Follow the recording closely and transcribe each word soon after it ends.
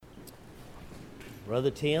Brother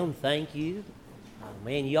Tim, thank you.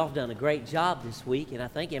 Man, y'all have done a great job this week, and I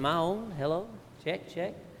think, am I on? Hello? Check,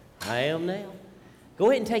 check. I am now. Go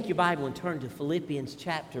ahead and take your Bible and turn to Philippians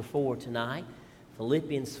chapter 4 tonight.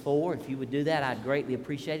 Philippians 4, if you would do that, I'd greatly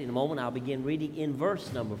appreciate it. In a moment, I'll begin reading in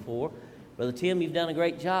verse number 4. Brother Tim, you've done a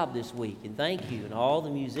great job this week, and thank you. And all the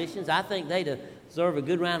musicians, I think they deserve a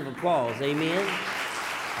good round of applause. Amen.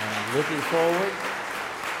 Looking forward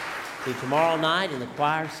to tomorrow night and the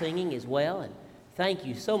choir singing as well. And thank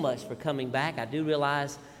you so much for coming back. I do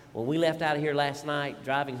realize when we left out of here last night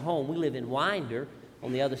driving home, we live in Winder,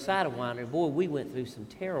 on the other side of Winder. Boy, we went through some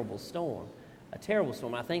terrible storm, a terrible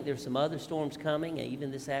storm. I think there's some other storms coming,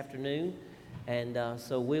 even this afternoon. And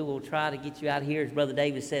so we will try to get you out of here, as Brother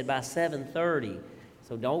David said, by 7:30.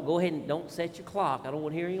 So don't go ahead and don't set your clock. I don't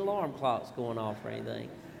want to hear any alarm clocks going off or anything.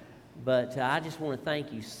 But I just want to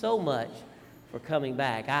thank you so much for coming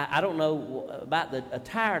back. I don't know about the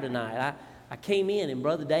attire tonight. I came in and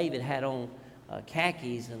Brother David had on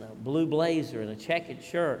khakis and a blue blazer and a checkered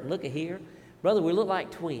shirt. Look at here. Brother, we look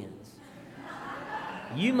like twins.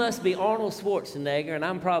 You must be Arnold Schwarzenegger, and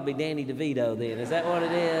I'm probably Danny DeVito then. Is that what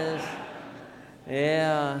it is?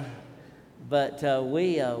 Yeah. But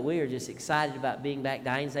we are just excited about being back.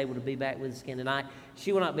 Diane's able to be back with us again tonight.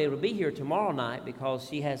 She will not be able to be here tomorrow night because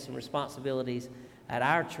she has some responsibilities at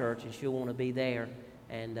our church, and she'll want to be there.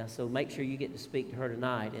 And so make sure you get to speak to her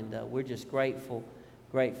tonight. And we're just grateful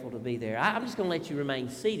to be there. I'm just going to let you remain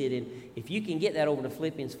seated. And if you can get that over to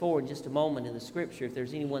Philippians 4 in just a moment in the Scripture, if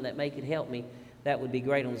there's anyone that may could help me, that would be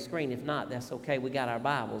great on the screen. If not, that's okay. We got our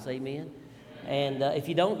Bibles. Amen. And if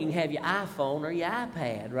you don't, you can have your iPhone or your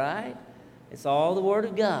iPad, right? It's all the Word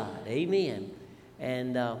of God. Amen.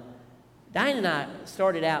 And Diane and I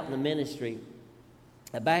started out in the ministry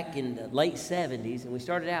back in the late 70s, and we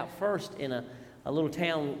started out first in a little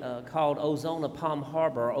town called Ozona, Palm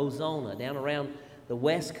Harbor, or Ozona, down around the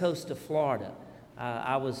west coast of Florida.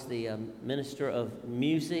 I was the minister of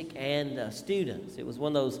music and students. It was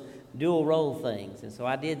one of those dual role things, and so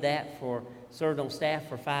I did that served on staff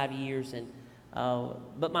for 5 years. And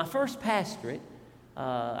but my first pastorate,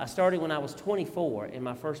 I started when I was 24 in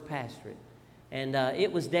my first pastorate, and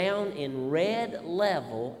it was down in Red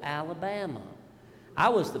Level, Alabama. I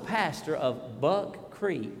was the pastor of Buck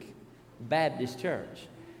Creek Baptist Church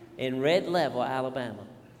in Red Level, Alabama.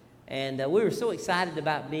 And we were so excited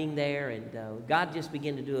about being there, and God just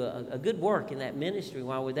began to do a good work in that ministry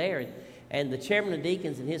while we're there. And the chairman of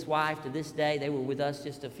deacons and his wife, to this day, they were with us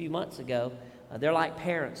just a few months ago. They're like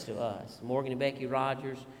parents to us. Morgan and Becky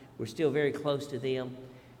Rogers, we're still very close to them.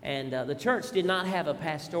 And the church did not have a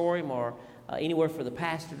pastorium or anywhere for the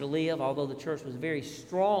pastor to live, although the church was a very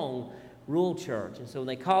strong rural church. And so when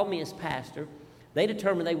they called me as pastor, they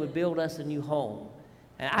determined they would build us a new home.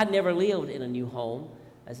 And I'd never lived in a new home.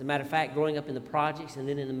 As a matter of fact, growing up in the projects and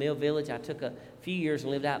then in the Mill Village, I took a few years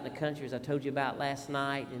and lived out in the country, as I told you about last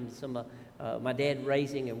night, and some my dad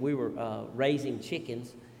we were raising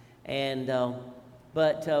chickens. And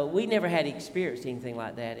but we never had experienced anything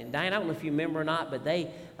like that. And Diane, I don't know if you remember or not, but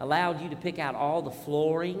they allowed you to pick out all the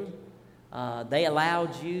flooring. They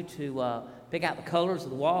allowed you to pick out the colors of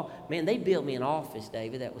the wall. Man, they built me an office,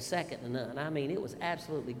 David, that was second to none. I mean, it was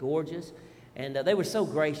absolutely gorgeous. And they were so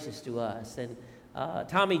gracious to us. And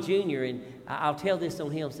Tommy Jr., and I'll tell this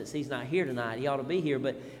on him since he's not here tonight. He ought to be here.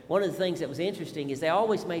 But one of the things that was interesting is they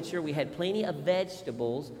always made sure we had plenty of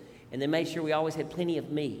vegetables, and they made sure we always had plenty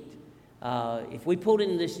of meat. If we pulled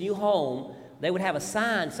into this new home, they would have a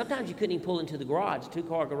sign. Sometimes you couldn't even pull into the garage,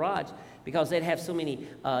 two-car garage, because they'd have so many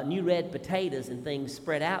new red potatoes and things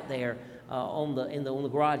spread out there on the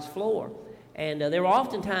garage floor. And there were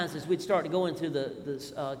often times as we'd start to go into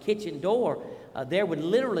the kitchen door, there would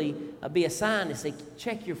literally be a sign that said,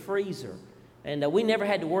 check your freezer. And we never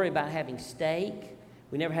had to worry about having steak.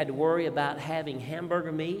 We never had to worry about having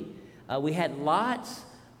hamburger meat. We had lots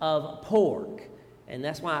of pork. And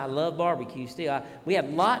that's why I love barbecue still. We have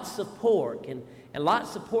lots of pork and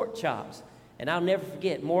lots of pork chops. And I'll never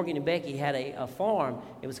forget, Morgan and Becky had a farm.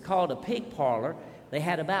 It was called a pig parlor. They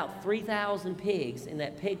had about 3,000 pigs in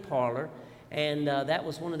that pig parlor. And that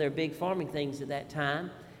was one of their big farming things at that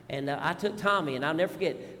time. And I took Tommy, and I'll never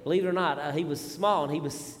forget, believe it or not, he was small,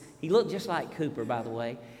 and he looked just like Cooper, by the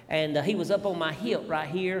way. And he was up on my hip right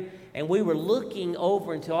here, and we were looking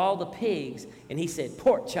over into all the pigs, and he said,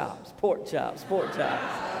 pork chops, pork chops, pork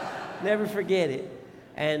chops. Never forget it.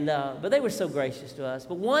 And but they were so gracious to us.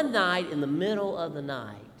 But one night in the middle of the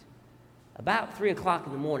night, about 3 o'clock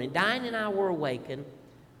in the morning, Diane and I were awakened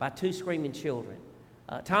by two screaming children.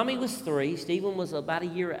 Tommy was 3, Stephen was about a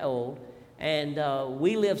year old, and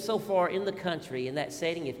we lived so far in the country in that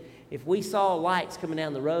setting. If we saw lights coming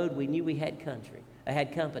down the road, we knew we had country. They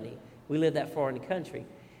had company. We lived that far in the country.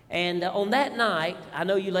 And on that night, I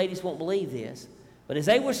know you ladies won't believe this, but as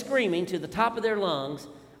they were screaming to the top of their lungs,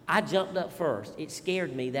 I jumped up first. It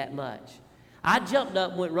scared me that much. I jumped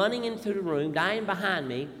up, went running into the room, Diane behind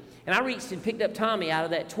me, and I reached and picked up Tommy out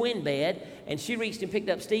of that twin bed, and she reached and picked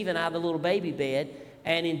up Stephen out of the little baby bed.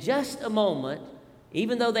 And in just a moment,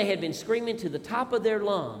 even though they had been screaming to the top of their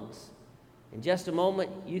lungs, in just a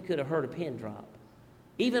moment, you could have heard a pin drop.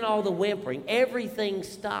 Even all the whimpering, everything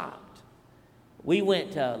stopped. We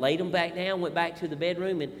went, laid them back down, went back to the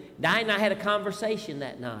bedroom, and Diane and I had a conversation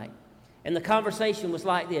that night. And the conversation was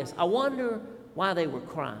like this: I wonder why they were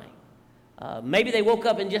crying. Maybe they woke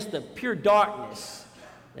up in just the pure darkness.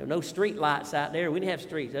 There were no street lights out there. We didn't have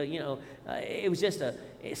streets. It was just a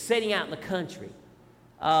setting out in the country.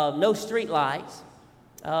 No street lights.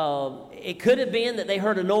 It could have been that they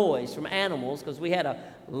heard a noise from animals, because we had a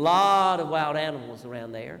lot of wild animals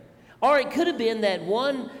around there. Or it could have been that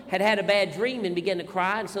one had had a bad dream and began to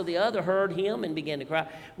cry, and so the other heard him and began to cry.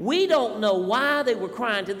 We don't know why they were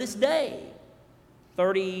crying to this day,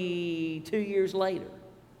 32 years later.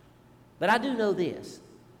 But I do know this.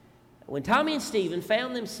 When Tommy and Stephen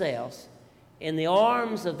found themselves in the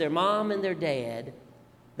arms of their mom and their dad,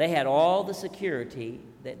 they had all the security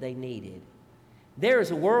that they needed. There is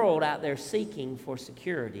a world out there seeking for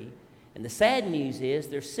security, and the sad news is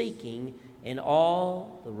they're seeking in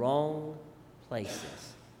all the wrong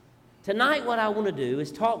places. Tonight, what I want to do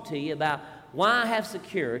is talk to you about why I have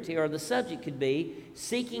security, or the subject could be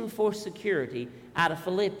seeking for security, out of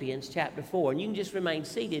Philippians chapter 4. And you can just remain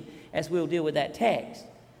seated as we'll deal with that text.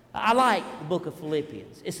 I like the book of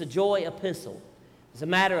Philippians. It's a joy epistle. As a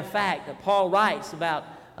matter of fact, Paul writes about,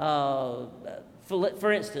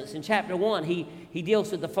 for instance, in chapter 1, he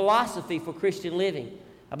deals with the philosophy for Christian living.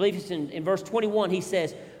 I believe it's in verse 21, he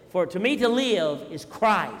says, "For to me to live is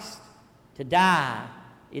Christ, to die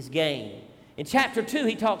is gain." In chapter 2,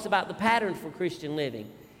 he talks about the pattern for Christian living.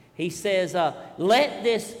 He says, "Let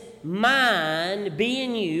this mind be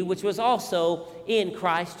in you, which was also in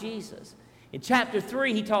Christ Jesus." In chapter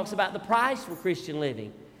 3, he talks about the price for Christian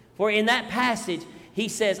living. For in that passage, he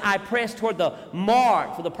says, "I press toward the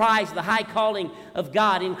mark for the prize of the high calling of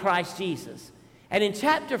God in Christ Jesus." And in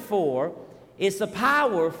chapter 4, it's the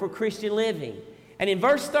power for Christian living. And in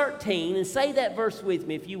verse 13, and say that verse with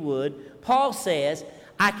me if you would, Paul says,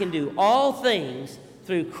 "I can do all things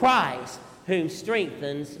through Christ whom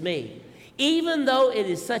strengthens me." Even though it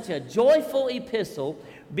is such a joyful epistle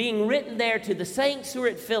being written there to the saints who are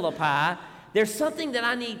at Philippi, there's something that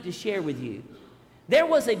I need to share with you. There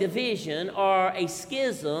was a division or a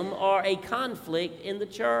schism or a conflict in the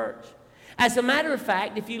church. As a matter of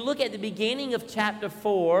fact, if you look at the beginning of chapter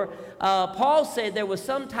 4, Paul said there was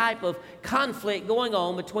some type of conflict going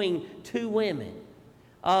on between two women.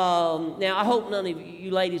 Now, I hope none of you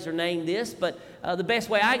ladies are named this, but the best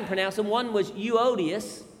way I can pronounce them, one was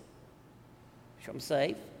Euodias, I'm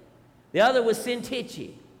safe. The other was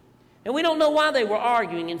Syntyche. And we don't know why they were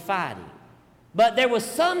arguing and fighting, but there was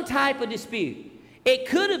some type of dispute. It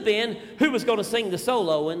could have been who was going to sing the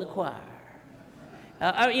solo in the choir.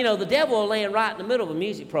 The devil will land right in the middle of a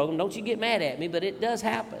music program. Don't you get mad at me, but it does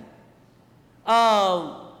happen.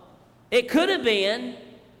 It could have been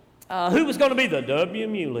who was going to be the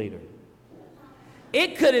WMU leader.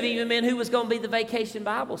 It could have even been who was going to be the Vacation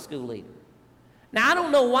Bible School leader. Now, I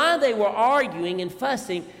don't know why they were arguing and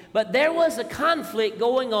fussing, but there was a conflict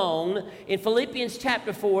going on in Philippians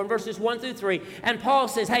chapter 4 and verses 1 through 3. And Paul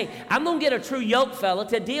says, "Hey, I'm going to get a true yoke fella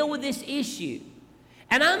to deal with this issue."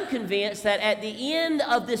 And I'm convinced that at the end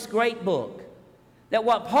of this great book, that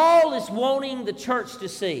what Paul is wanting the church to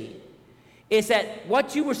see is that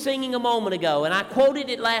what you were singing a moment ago, and I quoted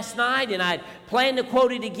it last night, and I planned to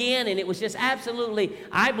quote it again, and it was just absolutely,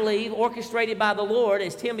 I believe, orchestrated by the Lord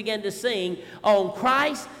as Tim began to sing, "On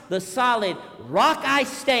Christ, the solid rock I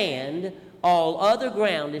stand, all other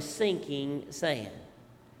ground is sinking sand."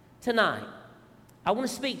 Tonight, I want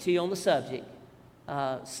to speak to you on the subject,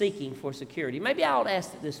 seeking for security. Maybe I ought to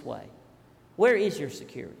ask it this way: where is your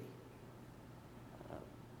security?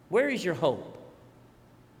 Where is your hope?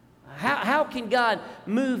 How can God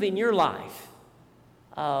move in your life?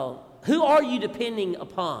 Who are you depending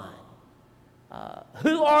upon?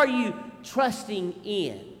 Who are you trusting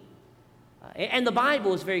in? And the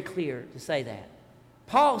Bible is very clear to say that.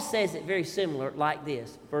 Paul says it very similar like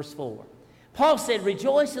this, verse 4. Paul said,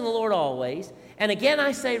 "Rejoice in the Lord always, and again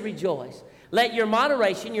I say rejoice. Let your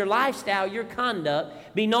moderation, your lifestyle, your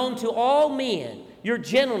conduct be known to all men, your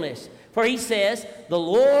gentleness." For he says, "The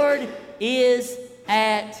Lord is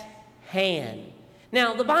at hand."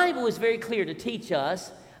 Now, the Bible is very clear to teach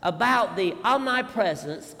us about the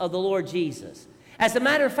omnipresence of the Lord Jesus. As a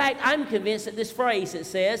matter of fact, I'm convinced that this phrase that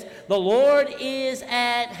says, the Lord is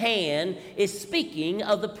at hand, is speaking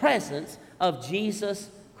of the presence of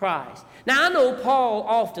Jesus Christ. Now, I know Paul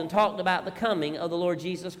often talked about the coming of the Lord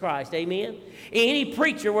Jesus Christ. Amen? Any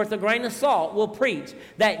preacher worth a grain of salt will preach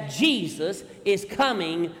that Jesus is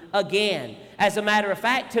coming again. As a matter of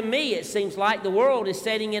fact, to me, it seems like the world is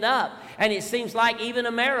setting it up. And it seems like even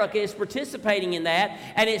America is participating in that.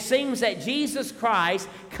 And it seems that Jesus Christ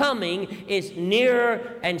coming is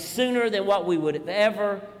nearer and sooner than what we would have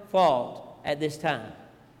ever thought at this time.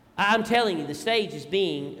 I'm telling you, the stage is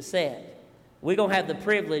being set. We're going to have the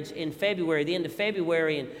privilege in February, the end of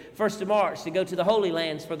February and 1st of March, to go to the Holy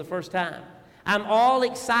Lands for the first time. I'm all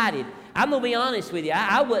excited. I'm going to be honest with you.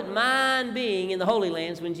 I wouldn't mind being in the Holy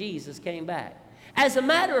Lands when Jesus came back. As a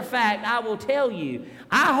matter of fact, I will tell you,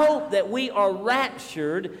 I hope that we are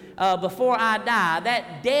raptured before I die.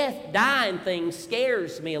 That death, dying thing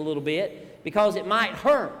scares me a little bit because it might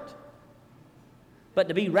hurt. But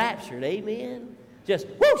to be raptured, amen, just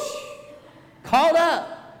whoosh, caught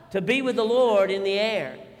up to be with the Lord in the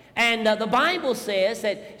air. And the Bible says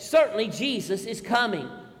that certainly Jesus is coming.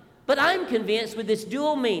 But I'm convinced with this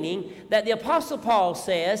dual meaning that the Apostle Paul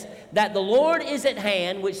says that the Lord is at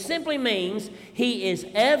hand, which simply means He is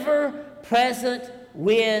ever present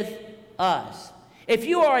with us. If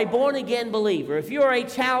you are a born-again believer, if you are a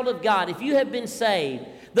child of God, if you have been saved,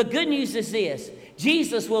 the good news is this: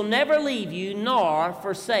 Jesus will never leave you nor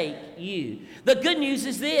forsake you. The good news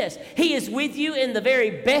is this: He is with you in the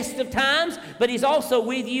very best of times, but He's also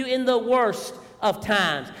with you in the worst of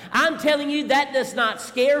times. I'm telling you, that does not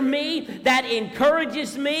scare me. That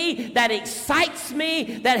encourages me. That excites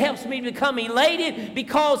me. That helps me become elated,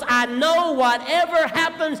 because I know whatever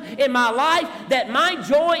happens in my life, that my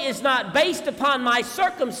joy is not based upon my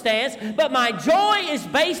circumstance, but my joy is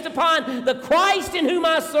based upon the Christ in whom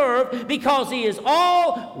I serve, because He is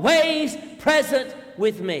always present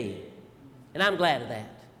with me. And I'm glad of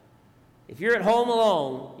that. If you're at home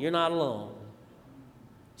alone, you're not alone.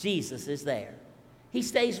 Jesus is there. He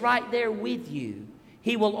stays right there with you.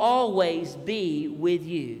 He will always be with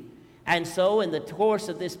you. And so in the course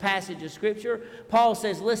of this passage of Scripture, Paul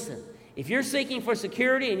says, listen, if you're seeking for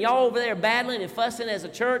security and y'all over there battling and fussing as a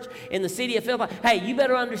church in the city of Philippi, hey, you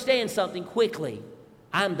better understand something quickly.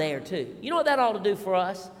 I'm there too. You know what that ought to do for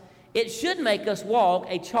us? It should make us walk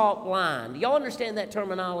a chalk line. Do y'all understand that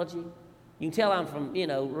terminology? You can tell I'm from,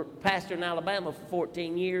 pastor in Alabama for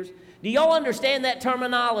 14 years. Do y'all understand that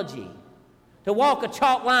terminology? To walk a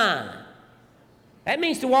chalk line. That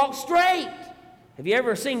means to walk straight. Have you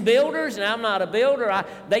ever seen builders? And I'm not a builder.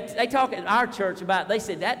 They talk at our church about, they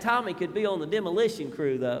said that Tommy could be on the demolition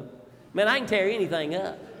crew, though. Man, I can tear anything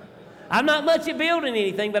up. I'm not much at building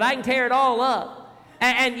anything, but I can tear it all up.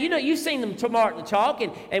 And you've seen them to mark the chalk,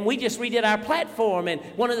 and we just redid our platform. And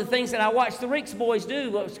one of the things that I watched the Ricks boys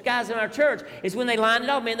do, guys in our church, is when they lined it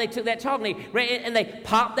up, man, they took that chalk and they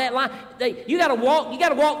popped that line. You got to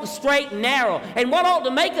walk the straight and narrow. And what ought to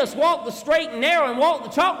make us walk the straight and narrow and walk the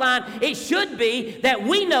chalk line? It should be that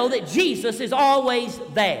we know that Jesus is always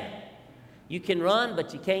there. You can run,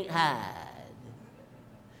 but you can't hide.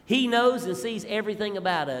 He knows and sees everything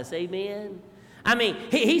about us. Amen. I mean,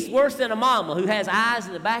 He's worse than a mama who has eyes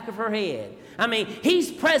in the back of her head. I mean, He's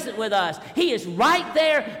present with us. He is right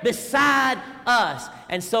there beside us.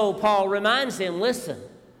 And so Paul reminds them, listen,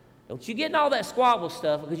 don't you get in all that squabble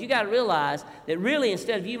stuff, because you got to realize that really,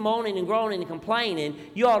 instead of you moaning and groaning and complaining,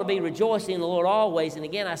 you ought to be rejoicing in the Lord always. And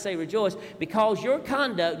again, I say rejoice, because your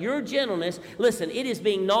conduct, your gentleness, listen, it is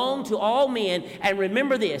being known to all men. And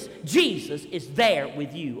remember this, Jesus is there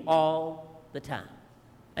with you all the time.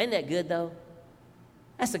 Ain't that good, though?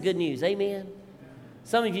 That's the good news, amen?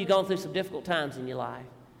 Some of you have gone through some difficult times in your life.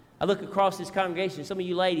 I look across this congregation, some of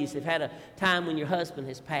you ladies have had a time when your husband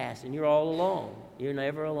has passed and you're all alone. You're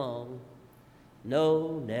never alone.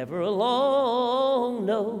 No, never alone,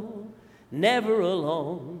 no, never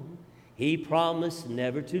alone. He promised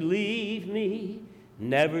never to leave me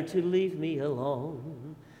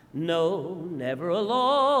alone. No, never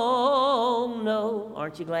alone, no.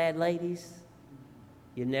 Aren't you glad, ladies?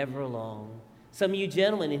 You're never alone. Some of you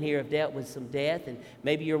gentlemen in here have dealt with some death, and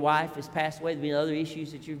maybe your wife has passed away. There have been other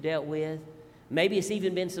issues that you've dealt with. Maybe it's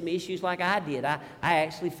even been some issues like I did. I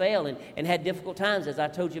actually failed and had difficult times, as I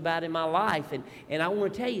told you about in my life. And I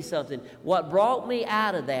want to tell you something. What brought me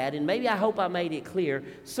out of that, and maybe I hope I made it clear,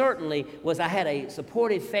 certainly was I had a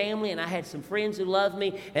supportive family, and I had some friends who loved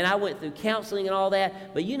me, and I went through counseling and all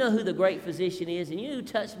that. But you know who the great physician is, and you know who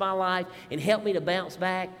touched my life and helped me to bounce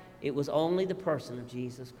back? It was only the person of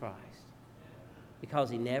Jesus Christ.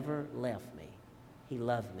 Because He never left me. He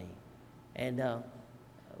loved me. And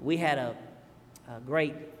we had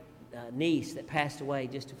great niece that passed away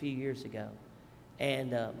just a few years ago.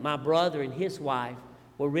 And my brother and his wife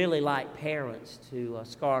were really like parents to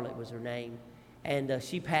Scarlett was her name. And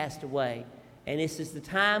she passed away. And this is the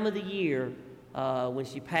time of the year when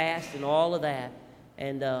she passed and all of that.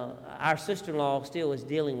 And our sister-in-law still is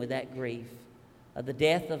dealing with that grief, the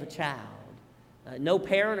death of a child. No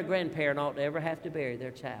parent or grandparent ought to ever have to bury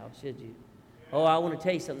their child, should you? Oh, I want to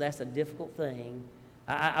tell you something. That's a difficult thing.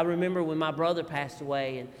 I remember when my brother passed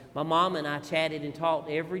away, and my mom and I chatted and talked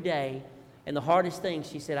every day. And the hardest thing,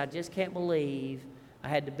 she said, I just can't believe I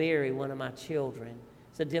had to bury one of my children.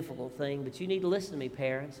 It's a difficult thing, but you need to listen to me,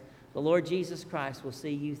 parents. The Lord Jesus Christ will see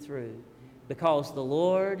you through, because the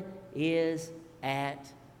Lord is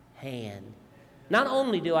at hand. Not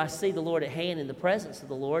only do I see the Lord at hand in the presence of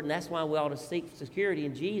the Lord, and that's why we ought to seek security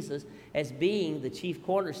in Jesus as being the chief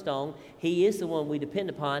cornerstone. He is the one we depend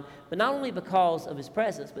upon, but not only because of His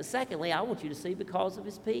presence, but secondly, I want you to see because of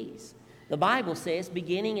His peace. The Bible says,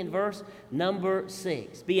 beginning in verse number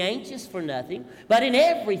 6, be anxious for nothing, but in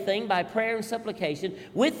everything by prayer and supplication,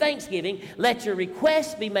 with thanksgiving, let your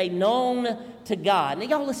requests be made known to God. Now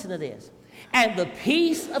y'all listen to this. And the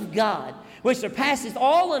peace of God, which surpasses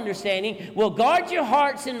all understanding, will guard your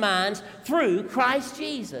hearts and minds through Christ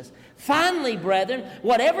Jesus. Finally, brethren,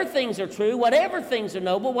 whatever things are true, whatever things are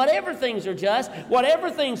noble, whatever things are just, whatever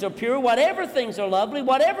things are pure, whatever things are lovely,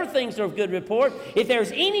 whatever things are of good report, if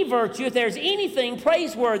there's any virtue, if there's anything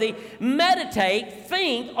praiseworthy, meditate,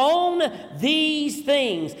 think on these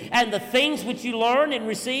things. And the things which you learned and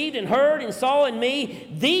received and heard and saw in me,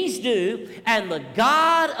 these do, and the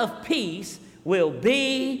God of peace will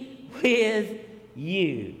be with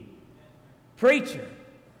you. Preacher,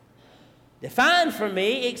 define for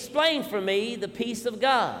me, explain for me the peace of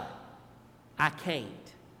God. I can't.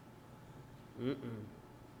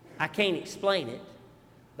 I can't explain it,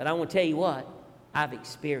 but I want to tell you what, I've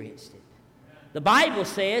experienced it. The Bible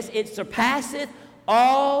says it surpasseth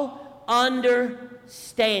all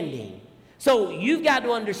understanding. So you've got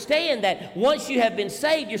to understand that once you have been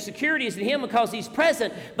saved, your security is in Him because He's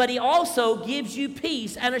present, but He also gives you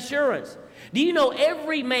peace and assurance. Do you know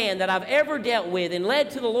every man that I've ever dealt with and led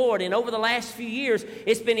to the Lord, and over the last few years,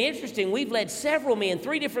 it's been interesting. We've led several men,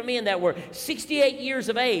 3 different men that were 68 years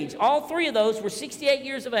of age. All 3 of those were 68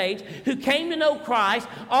 years of age who came to know Christ.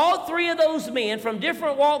 All 3 of those men from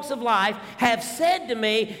different walks of life have said to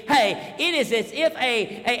me, hey, it is as if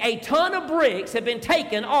a ton of bricks have been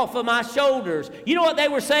taken off of my shoulders. You know what they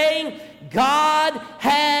were saying? God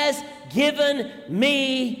has given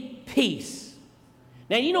me peace.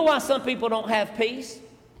 Now, you know why some people don't have peace?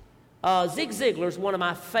 Zig Ziglar is one of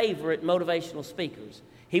my favorite motivational speakers.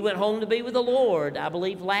 He went home to be with the Lord, I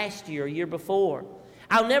believe, last year, year before.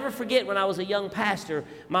 I'll never forget when I was a young pastor,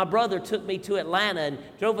 my brother took me to Atlanta and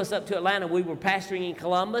drove us up to Atlanta. We were pastoring in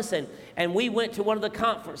Columbus, and we went to one of the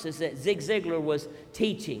conferences that Zig Ziglar was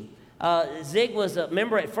teaching. Zig was a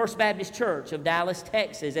member at First Baptist Church of Dallas,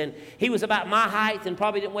 Texas, and he was about my height and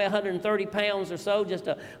probably didn't weigh 130 pounds or so, just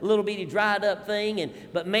a little bitty dried up thing.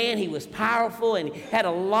 But man, he was powerful and had a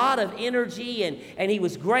lot of energy, and he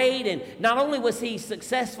was great. And not only was he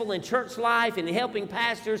successful in church life and helping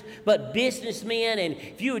pastors, but businessmen. And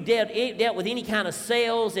if you dealt with any kind of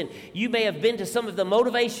sales, and you may have been to some of the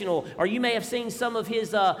motivational, or you may have seen some of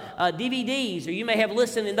his DVDs, or you may have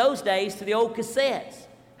listened in those days to the old cassettes.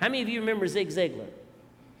 How many of you remember Zig Ziglar?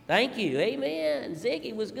 Thank you. Amen.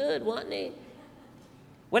 Ziggy was good, wasn't he?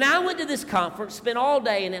 When I went to this conference, spent all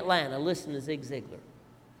day in Atlanta listening to Zig Ziglar.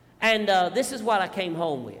 And this is what I came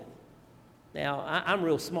home with. Now, I'm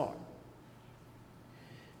real smart.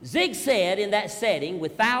 Zig said in that setting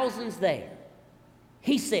with thousands there,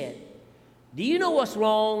 he said, do you know what's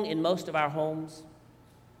wrong in most of our homes?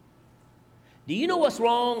 Do you know what's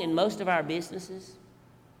wrong in most of our businesses?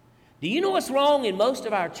 Do you know what's wrong in most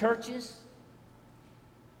of our churches?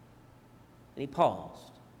 And he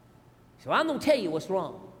paused. So I'm going to tell you what's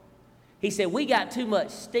wrong. He said, we got too much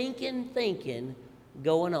stinking thinking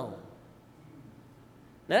going on.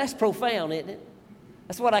 Now that's profound, isn't it?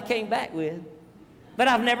 That's what I came back with. But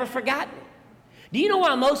I've never forgotten it. Do you know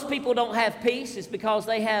why most people don't have peace? It's because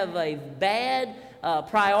they have a bad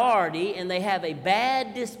priority, and they have a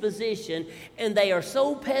bad disposition, and they are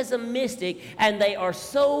so pessimistic and they are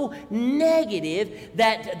so negative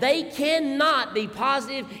that they cannot be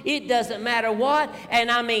positive. It doesn't matter what.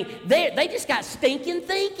 And I mean, they just got stinking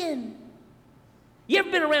thinking. You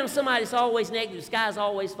ever been around somebody that's always negative, the sky's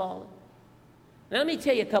always falling? Now let me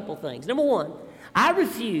tell you a couple things. Number one, I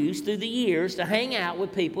refuse through the years to hang out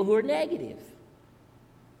with people who are negative.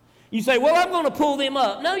 You say, well, I'm going to pull them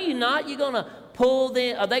up. No, you're not. You're going to pull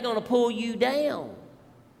them. Are they going to pull you down?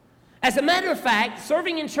 As a matter of fact,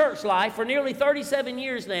 serving in church life for nearly 37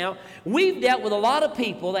 years now, we've dealt with a lot of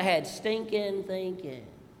people that had stinking thinking.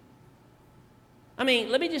 I mean,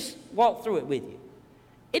 let me just walk through it with you.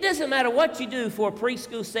 It doesn't matter what you do for a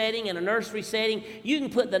preschool setting and a nursery setting. You can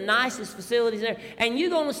put the nicest facilities there, and you're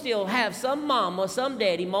going to still have some mama, some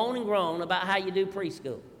daddy moan and groan about how you do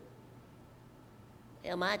preschool.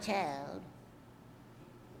 Well, my child,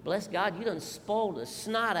 bless God, you done spoiled the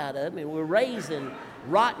snot out of them, and we're raising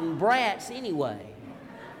rotten brats anyway.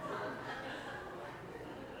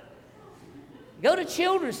 Go to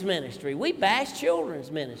children's ministry. We bash children's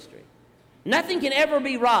ministry. Nothing can ever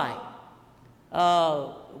be right.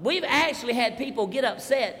 We've actually had people get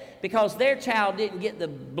upset because their child didn't get the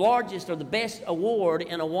largest or the best award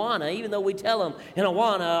in Awana, even though we tell them in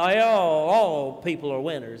Awana, all people are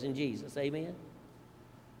winners in Jesus. Amen?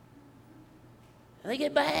 And they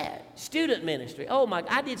get bad. Student ministry. Oh,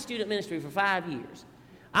 I did student ministry for 5 years.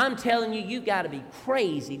 I'm telling you, you've got to be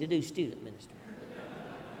crazy to do student ministry.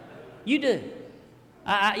 You do.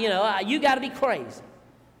 You got to be crazy.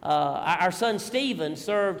 Our son Stephen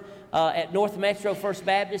served at North Metro First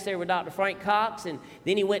Baptist there with Dr. Frank Cox, and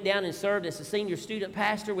then he went down and served as a senior student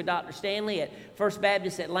pastor with Dr. Stanley at First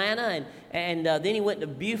Baptist Atlanta, and then he went to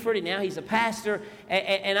Buford, and now he's a pastor.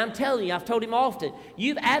 And I'm telling you, I've told him often,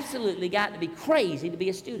 you've absolutely got to be crazy to be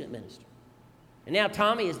a student minister. And now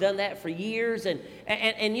Tommy has done that for years, and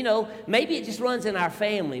maybe it just runs in our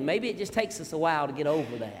family. Maybe it just takes us a while to get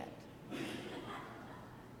over that.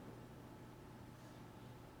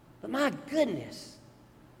 But my goodness,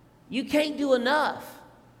 you can't do enough.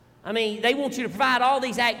 I mean, they want you to provide all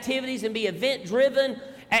these activities and be event-driven,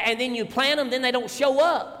 and then you plan them, then they don't show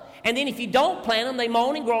up. And then if you don't plan them, they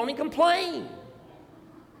moan and groan and complain.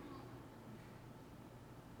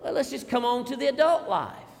 Well, let's just come on to the adult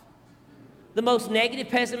life. The most negative,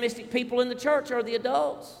 pessimistic people in the church are the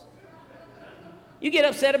adults. You get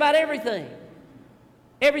upset about everything.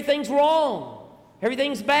 Everything's wrong.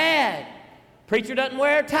 Everything's bad. Preacher doesn't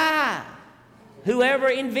wear a tie. Whoever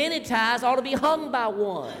invented ties ought to be hung by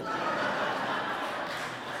one.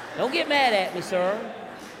 Don't get mad at me, sir.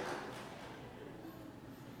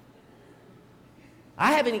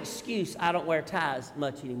 I have an excuse. I don't wear ties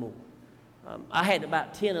much anymore. I had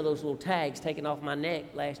about 10 of those little tags taken off my neck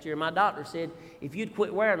last year. My doctor said if you'd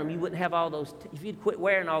quit wearing them, you wouldn't have all those. If you'd quit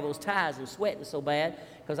wearing all those ties and sweating so bad,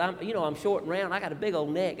 because I'm short and round. I got a big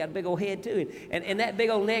old neck, got a big old head too, and that big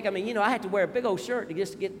old neck. I mean, I had to wear a big old shirt to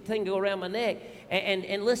just get the thing to go around my neck.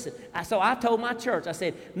 And listen, so I told my church, I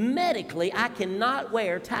said, medically, I cannot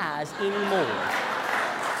wear ties anymore.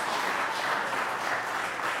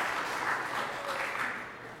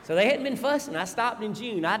 So they hadn't been fussing. I stopped in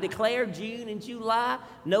June. I declared June and July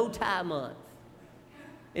no tie month.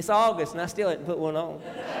 It's August, and I still haven't put one on.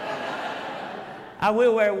 I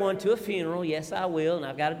will wear one to a funeral. Yes, I will. And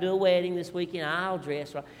I've got to do a wedding this weekend. I'll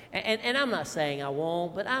dress right. And I'm not saying I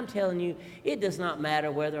won't, but I'm telling you, it does not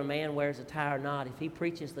matter whether a man wears a tie or not. If he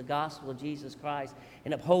preaches the gospel of Jesus Christ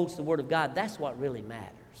and upholds the word of God, that's what really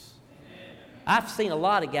matters. I've seen a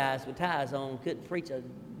lot of guys with ties on couldn't preach a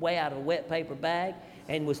way out of a wet paper bag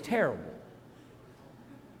and was terrible.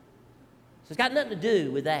 So it's got nothing to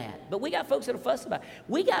do with that. But we got folks that'll fuss about it.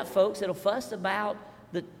 We got folks that'll fuss about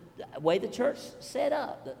the way the church set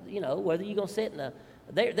up. Whether you're going to sit in a...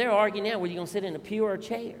 They're arguing now whether you're going to sit in a pew or a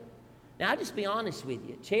chair. Now, I'll just be honest with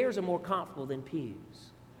you. Chairs are more comfortable than pews.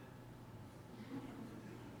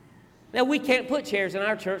 Now, we can't put chairs in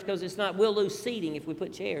our church because we'll lose seating if we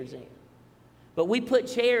put chairs in. But we put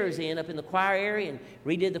chairs in up in the choir area and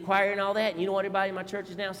redid the choir and all that. And you know what everybody in my church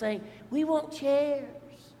is now saying? We want chairs.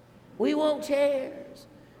 We want chairs.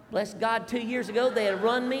 Bless God, 2 years ago, they had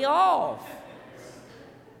run me off.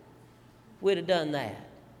 We'd have done that.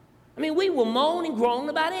 I mean, we will moan and groan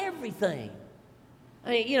about everything. I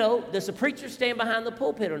mean, does the preacher stand behind the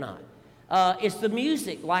pulpit or not? It's the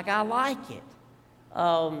music like I like it.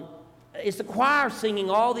 It's the choir singing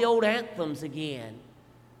all the old anthems again.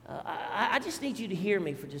 I just need you to hear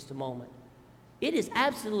me for just a moment. It is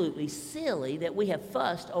absolutely silly that we have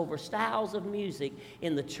fussed over styles of music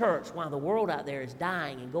in the church while the world out there is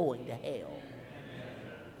dying and going to hell.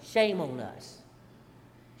 Shame on us.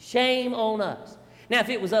 Shame on us. Now, if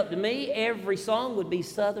it was up to me, every song would be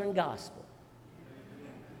Southern gospel.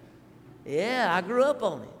 Yeah, I grew up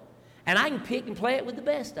on it. And I can pick and play it with the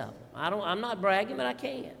best of them. I'm not bragging, but I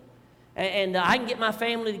can. And I can get my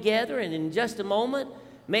family together, and in just a moment...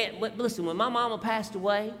 Man, listen, when my mama passed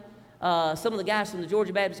away, some of the guys from the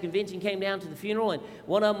Georgia Baptist Convention came down to the funeral, and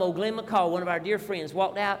one of them, old Glenn McCall, one of our dear friends,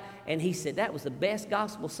 walked out, and he said, that was the best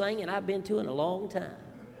gospel singing I've been to in a long time.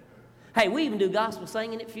 Hey, we even do gospel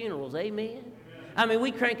singing at funerals, amen? I mean,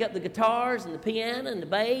 we crank up the guitars and the piano and the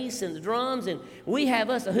bass and the drums, and we have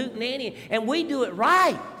us a hootenanny, and we do it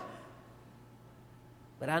right.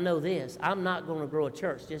 But I know this, I'm not going to grow a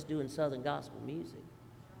church just doing Southern gospel music.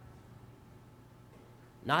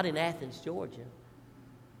 Not in Athens, Georgia.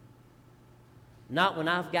 Not when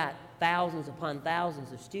I've got thousands upon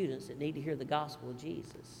thousands of students that need to hear the gospel of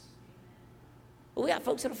Jesus. But we got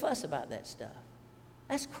folks that'll fuss about that stuff.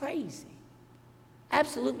 That's crazy.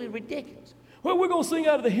 Absolutely ridiculous. Well, we're going to sing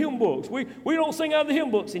out of the hymn books. We don't sing out of the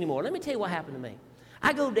hymn books anymore. Let me tell you what happened to me.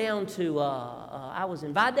 I go down to, I was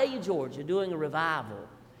in Vidalia, Georgia, doing a revival.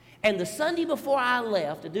 And the Sunday before I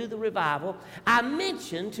left to do the revival, I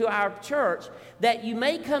mentioned to our church that you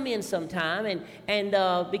may come in sometime, and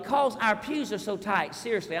because our pews are so tight,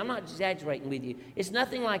 seriously, I'm not exaggerating with you. It's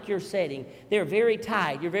nothing like your setting. They're very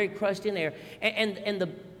tight. You're very crushed in there. And the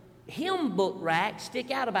hymn book racks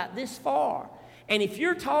stick out about this far. And if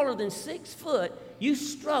you're taller than 6 foot, you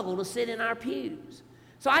struggle to sit in our pews.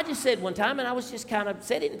 So I just said one time, and I was just kind of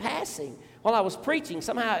said it in passing while I was preaching.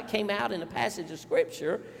 Somehow it came out in a passage of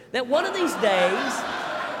Scripture that one of these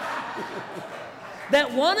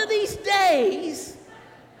days,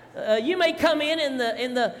 you may come in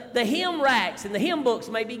the hymn racks, and the hymn books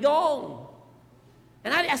may be gone.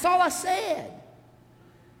 And that's all I said.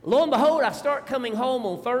 Lo and behold, I start coming home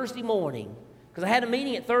on Thursday morning, because I had a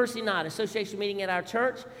meeting at Thursday night, association meeting at our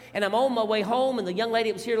church, and I'm on my way home, and the young lady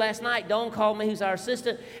that was here last night, Dawn, called me, who's our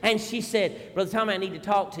assistant, and she said, Brother Tommy, I need to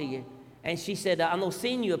talk to you. And she said, I'm going to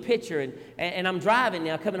send you a picture, and I'm driving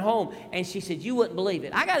now, coming home, and she said, you wouldn't believe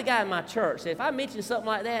it. I got a guy in my church that if I mention something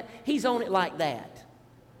like that, he's on it like that.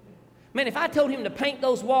 Man, if I told him to paint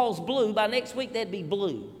those walls blue, by next week they'd be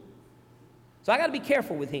blue. So I got to be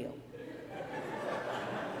careful with him.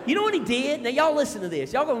 You know what he did? Now, y'all listen to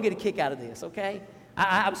this. Y'all going to get a kick out of this, okay?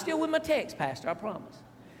 I'm still with my text, Pastor, I promise.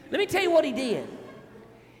 Let me tell you what he did.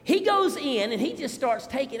 He goes in, and he just starts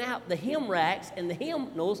taking out the hymn racks and the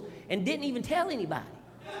hymnals and didn't even tell anybody.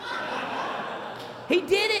 He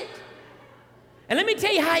did it. And let me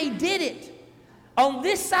tell you how he did it. On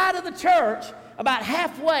this side of the church, about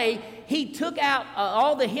halfway, he took out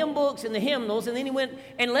all the hymn books and the hymnals, and then he went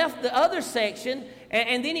and left the other section,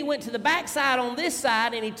 and then he went to the back side on this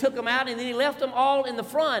side, and he took them out, and then he left them all in the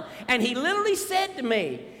front. And he literally said to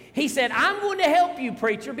me, he said, I'm going to help you,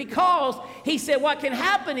 preacher, because he said what can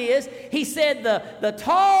happen is, he said the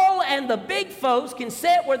tall and the big folks can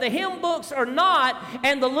sit where the hymn books are not,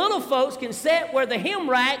 and the little folks can sit where the hymn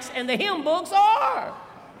racks and the hymn books are.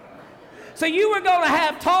 So you were going to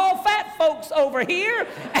have tall, fat folks over here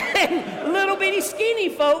and little bitty skinny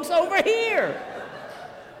folks over here.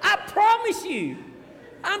 I promise you,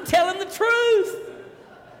 I'm telling the truth.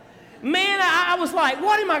 Man, I was like,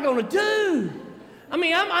 what am I going to do? I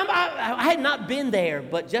mean, I had not been there,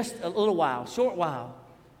 but just a little while, short while,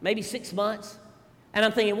 maybe 6 months. And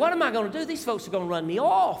I'm thinking, what am I going to do? These folks are going to run me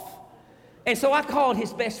off. And so I called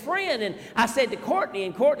his best friend, and I said to Courtney,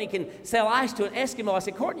 and Courtney can sell ice to an Eskimo. I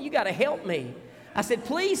said, Courtney, you got to help me. I said,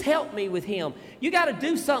 please help me with him. You got to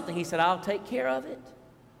do something. He said, I'll take care of it.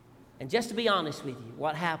 And just to be honest with you,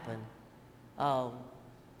 what happened, on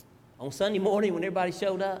Sunday morning when everybody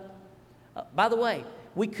showed up, by the way,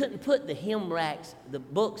 we couldn't put the hymn racks, the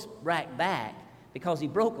books rack back because he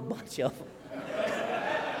broke a bunch of them.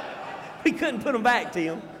 We couldn't put them back,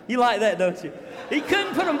 Tim. You like that, don't you? He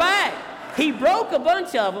couldn't put them back. He broke a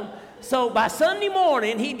bunch of them. So by Sunday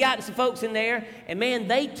morning, he'd gotten some folks in there, and man,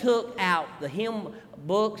 they took out the hymn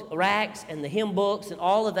books, racks, and the hymn books and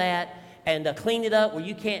all of that, and cleaned it up where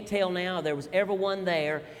you can't tell now there was ever one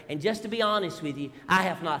there. And just to be honest with you, I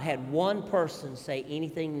have not had one person say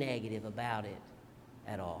anything negative about it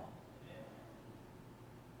at all.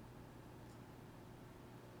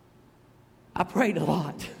 I prayed a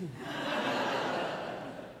lot.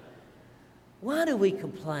 Why do we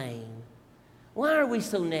complain? Why are we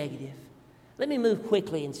so negative? Let me move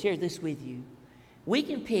quickly and share this with you. We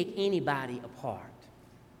can pick anybody apart.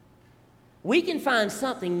 We can find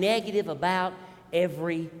something negative about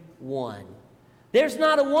everyone. There's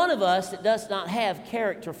not a one of us that does not have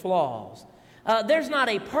character flaws. There's not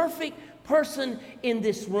a perfect person in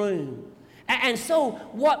this room. And so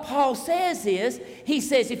what Paul says is, he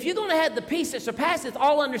says, if you're going to have the peace that surpasseth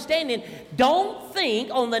all understanding, don't think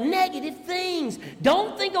on the negative things.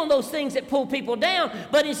 Don't think on those things that pull people down,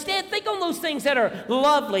 but instead think on those things that are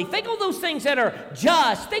lovely. Think on those things that are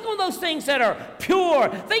just. Think on those things that are pure.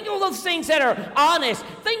 Think on those things that are honest.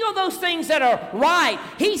 Think on those things that are right.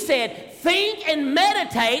 He said, think and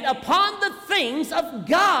meditate upon the things of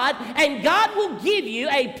God, and God will give you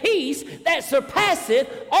a peace that surpasseth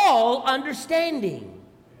all understanding.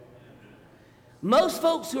 Most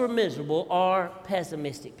folks who are miserable are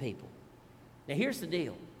pessimistic people. Now, here's the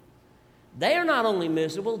deal. They are not only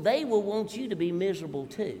miserable, they will want you to be miserable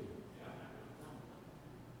too.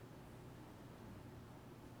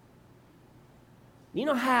 You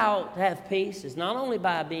know how to have peace is not only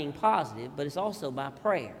by being positive, but it's also by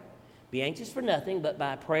prayer. Be anxious for nothing, but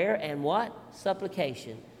by prayer and what?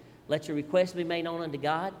 Supplication. Let your requests be made known unto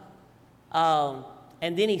God.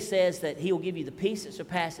 And then he says that he will give you the peace that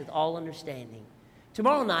surpasseth all understanding.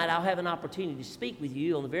 Tomorrow night, I'll have an opportunity to speak with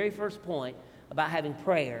you on the very first point about having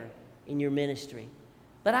prayer in your ministry.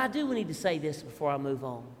 But I do need to say this before I move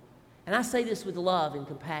on. And I say this with love and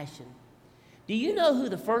compassion. Do you know who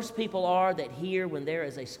the first people are that hear when there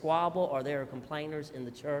is a squabble or there are complainers in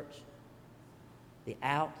the church? The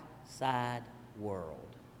outside world.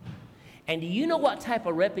 And do you know what type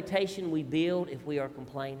of reputation we build if we are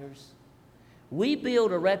complainers? We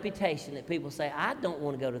build a reputation that people say, I don't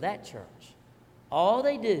want to go to that church. All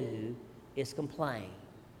they do is complain.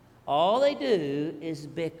 All they do is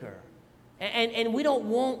bicker. And we don't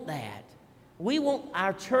want that. We want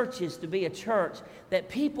our churches to be a church that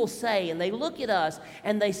people say, and they look at us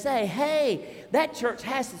and they say, hey, that church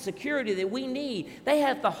has the security that we need. They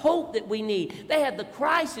have the hope that we need. They have the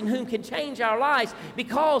Christ in whom can change our lives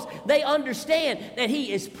because they understand that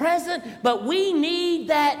He is present, but we need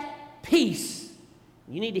that peace.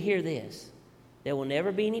 You need to hear this. There will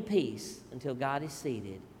never be any peace until God is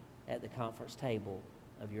seated at the conference table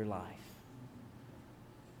of your life.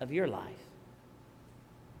 Of your life.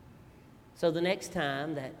 So the next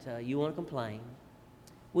time that you want to complain,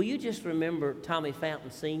 will you just remember Tommy Fountain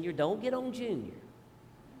Sr.? Don't get on Junior,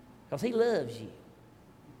 because he loves you.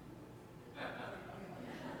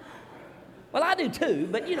 Well, I do too,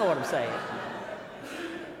 but you know what I'm saying.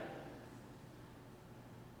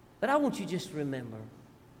 But I want you just to remember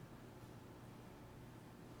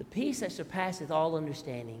the peace that surpasseth all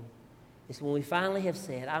understanding is when we finally have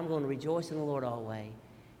said, I'm going to rejoice in the Lord always.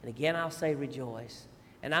 And again, I'll say rejoice.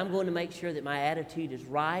 And I'm going to make sure that my attitude is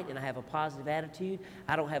right and I have a positive attitude.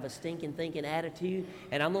 I don't have a stinking thinking attitude.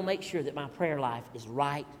 And I'm going to make sure that my prayer life is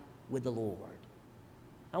right with the Lord.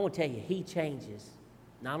 I want to tell you, He changes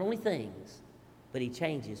not only things, but He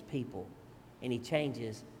changes people. And He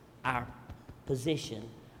changes our position,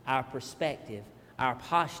 our perspective, our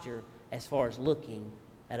posture as far as looking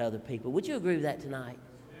at other people. Would you agree with that tonight?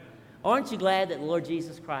 Aren't you glad that the Lord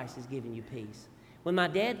Jesus Christ has given you peace? When my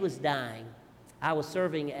dad was dying, I was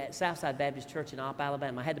serving at Southside Baptist Church in Opp,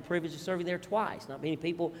 Alabama. I had the privilege of serving there twice. Not many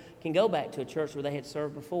people can go back to a church where they had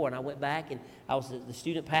served before. And I went back, and I was the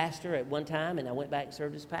student pastor at one time, and I went back and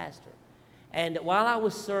served as pastor. And while I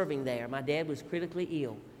was serving there, my dad was critically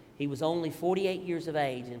ill. He was only 48 years of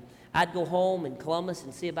age. And I'd go home in Columbus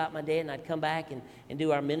and see about my dad, and I'd come back and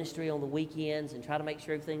do our ministry on the weekends and try to make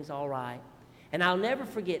sure everything's all right. And I'll never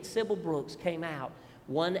forget, Sybil Brooks came out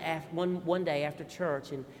one day after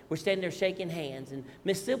church, and we're standing there shaking hands, and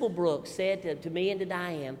Miss Sybil Brooks said to me and to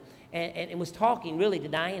Diane, and was talking really to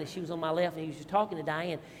Diane, and she was on my left, and he was just talking to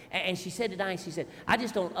Diane, and she said to Diane, she said, I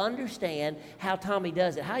just don't understand how Tommy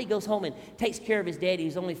does it, how he goes home and takes care of his daddy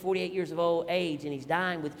who's only 48 years of age, and he's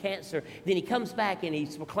dying with cancer. Then he comes back, and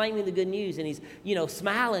he's proclaiming the good news, and he's,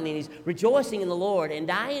 smiling, and he's rejoicing in the Lord. And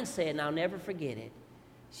Diane said, and I'll never forget it,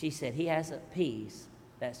 she said, he has a peace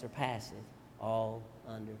that surpasseth all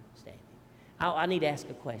understanding. I need to ask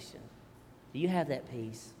a question. Do you have that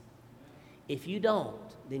peace? If you don't,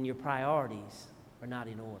 then your priorities are not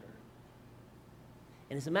in order.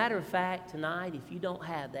 And as a matter of fact, tonight, if you don't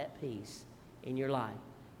have that peace in your life,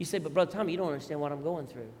 you say, but Brother Tommy, you don't understand what I'm going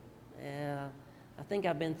through. Yeah, I think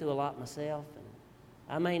I've been through a lot myself. And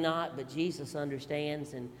I may not, but Jesus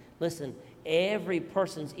understands. And listen, every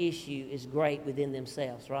person's issue is great within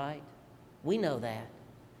themselves, right? We know that.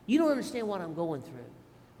 You don't understand what I'm going through.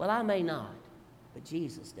 Well, I may not, but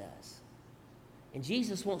Jesus does. And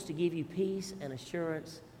Jesus wants to give you peace and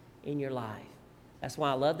assurance in your life. That's why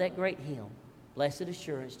I love that great hymn, Blessed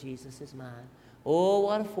Assurance, Jesus is mine. Oh,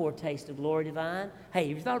 what a foretaste of glory divine. Hey,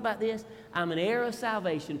 have you thought about this? I'm an heir of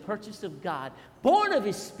salvation, purchased of God, born of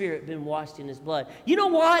His Spirit, been washed in His blood. You know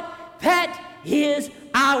what? That is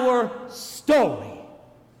our story.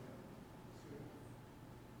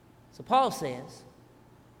 So Paul says,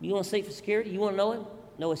 you want to seek for security? You want to know Him?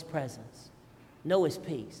 Know His presence. Know His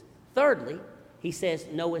peace. Thirdly, he says,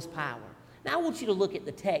 know His power. Now, I want you to look at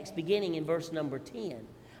the text beginning in verse number 10.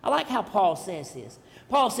 I like how Paul says this.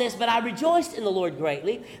 Paul says, but I rejoiced in the Lord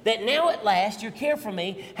greatly, that now at last your care for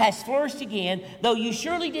me has flourished again, though you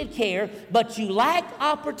surely did care, but you lacked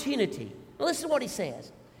opportunity. Now, listen to what he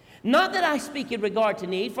says. Not that I speak in regard to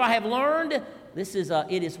need, for I have learned,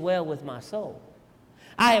 it is well with my soul.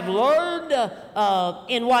 I have learned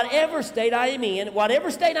in whatever state I am in,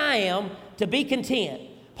 whatever state I am, to be content.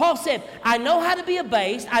 Paul said, I know how to be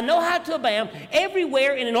abased, I know how to abound.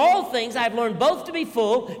 Everywhere and in all things I've learned both to be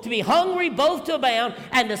full, to be hungry, both to abound,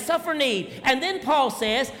 and to suffer need. And then Paul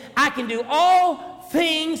says, I can do all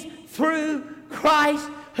things through Christ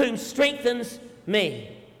whom strengthens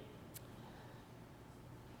me.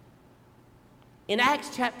 In Acts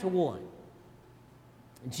chapter 1,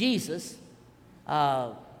 Jesus,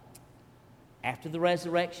 after the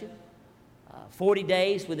resurrection, 40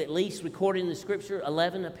 days with at least, recorded in the Scripture,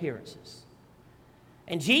 11 appearances.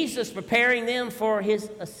 And Jesus preparing them for his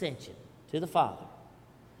ascension to the Father.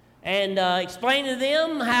 And explaining to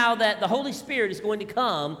them how that the Holy Spirit is going to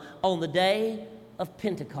come on the day of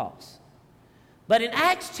Pentecost. But in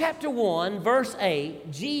Acts chapter 1, verse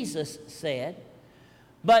 8, Jesus said,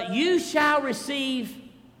 but you shall receive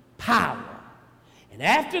power. And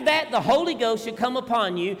after that, the Holy Ghost shall come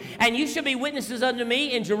upon you, and you shall be witnesses unto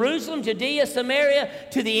me in Jerusalem, Judea, Samaria,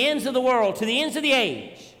 to the ends of the world, to the ends of the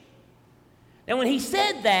age. And when he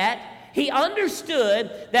said that, he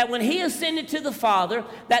understood that when he ascended to the Father,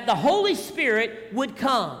 that the Holy Spirit would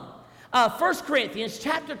come. 1 Corinthians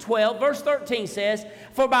chapter 12, verse 13 says,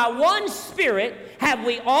 for by one Spirit have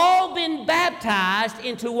we all been baptized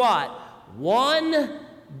into what? One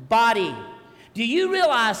body. Do you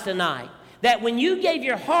realize tonight that when you gave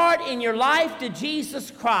your heart and your life to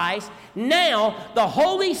Jesus Christ, now the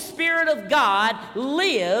Holy Spirit of God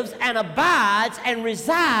lives and abides and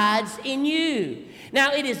resides in you?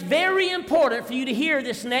 Now, it is very important for you to hear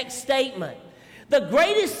this next statement. The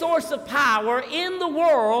greatest source of power in the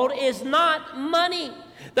world is not money.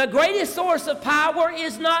 The greatest source of power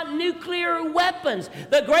is not nuclear weapons.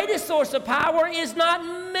 The greatest source of power is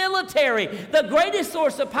not military. The greatest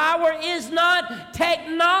source of power is not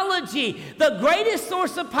technology. The greatest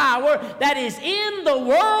source of power that is in the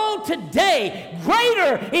world today,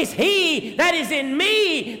 greater is He that is in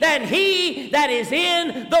me than he that is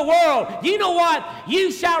in the world. You know what?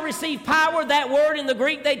 You shall receive power. That word in the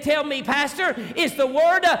Greek, they tell me, Pastor, is the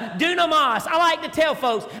word dunamis. I like to tell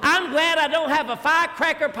folks, I'm glad I don't have a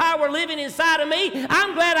firecracker power living inside of me.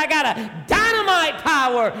 I'm glad I got a dynamite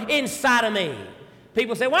power inside of me.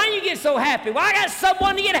 People say, why do you get so happy? Well, I got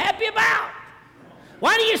someone to get happy about.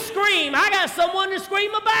 Why do you scream? I got someone to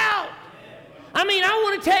scream about. I mean, I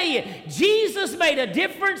want to tell you, Jesus made a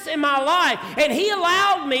difference in my life, and He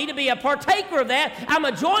allowed me to be a partaker of that. I'm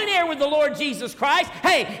a joint heir with the Lord Jesus Christ.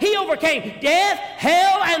 Hey, He overcame death,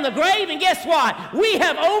 hell, and the grave, and guess what? We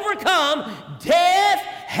have overcome death,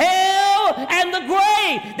 hell, and the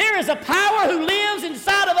grave. There is a power who lives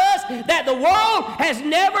inside of us that the world has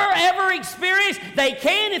never, ever experienced. They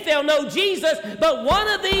can if they'll know Jesus, but one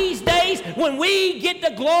of these days when we get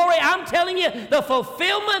the glory, I'm telling you, the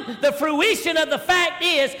fulfillment, the fruition of the fact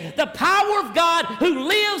is the power of God who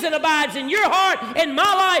lives and abides in your heart and my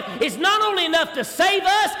life is not only enough to save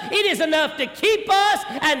us, it is enough to keep us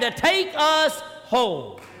and to take us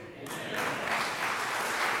home.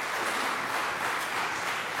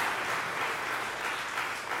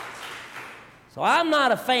 So I'm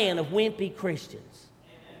not a fan of wimpy Christians.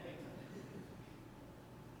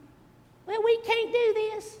 Well, we can't do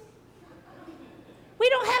this. We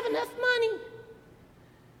don't have enough money.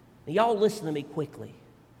 Now, y'all listen to me quickly.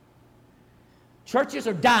 Churches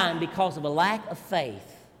are dying because of a lack of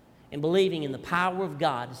faith and believing in the power of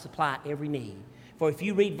God to supply every need. For if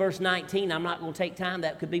you read verse 19, I'm not going to take time.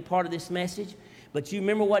 That could be part of this message. But you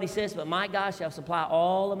remember what he says, but my God shall supply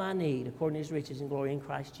all of my need according to His riches and glory in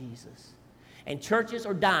Christ Jesus. And churches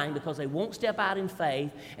are dying because they won't step out in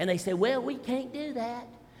faith, and they say, well, we can't do that.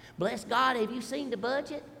 Bless God, have you seen the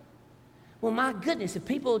budget? Well, my goodness, if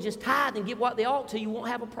people will just tithe and give what they ought to, you won't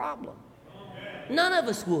have a problem. None of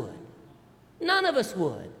us would. None of us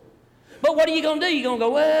would. But what are you going to do? You're going to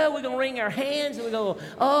go, well, we're going to wring our hands, and we're going to go,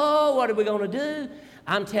 oh, what are we going to do?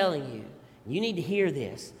 I'm telling you, you need to hear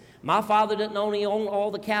this. My Father doesn't only own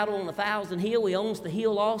all the cattle on 1,000 hill, He owns the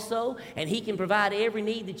hill also, and He can provide every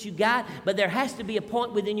need that you got. But there has to be a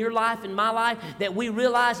point within your life and my life that we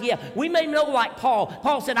realize, yeah, we may know like Paul.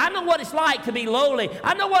 Paul said, I know what it's like to be lowly.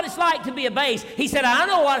 I know what it's like to be abased. He said, I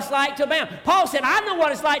know what it's like to abound. Paul said, I know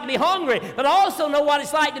what it's like to be hungry, but I also know what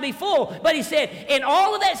it's like to be full. But he said, in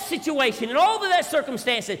all of that situation, in all of that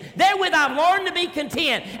circumstances, therewith I've learned to be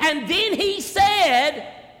content. And then he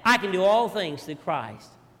said, I can do all things through Christ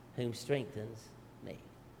whom strengthens me.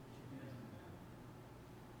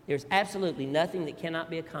 There's absolutely nothing that cannot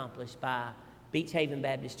be accomplished by Beach Haven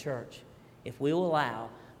Baptist Church if we will allow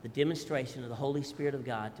the demonstration of the Holy Spirit of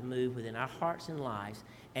God to move within our hearts and lives,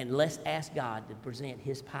 and let's ask God to present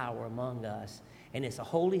His power among us. And it's a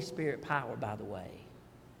Holy Spirit power, by the way.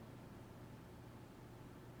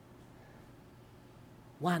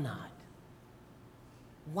 Why not?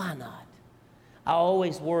 Why not? I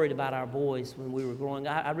always worried about our boys when we were growing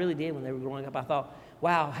up. I really did when they were growing up. I thought,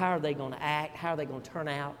 wow, how are they going to act? How are they going to turn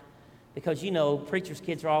out? Because, you know, preachers'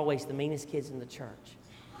 kids are always the meanest kids in the church.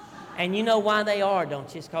 And you know why they are,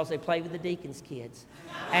 don't you? It's because they play with the deacons' kids.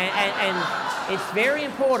 And it's very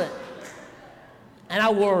important. And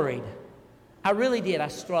I worried. I really did. I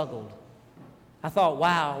struggled. I thought,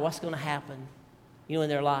 wow, what's going to happen, you know, in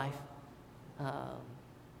their life?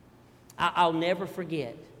 I'll never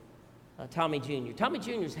forget Tommy Jr. Tommy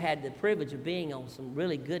Jr.'s had the privilege of being on some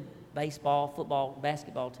really good baseball, football,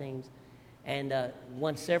 basketball teams, and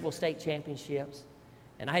won several state championships.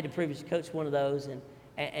 And I had the privilege to coach one of those, and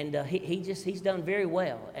he's done very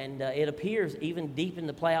well. And it appears even deep in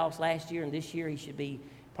the playoffs last year and this year he should be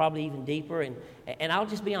probably even deeper. And I'll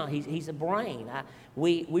just be honest, he's a brain.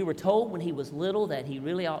 We were told when he was little that he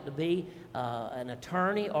really ought to be an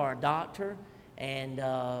attorney or a doctor. And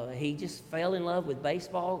he just fell in love with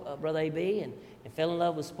baseball, Brother A.B., and fell in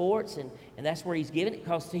love with sports, and that's where he's given it,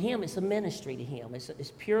 because to him, it's a ministry to him.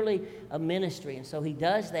 It's purely a ministry, and so he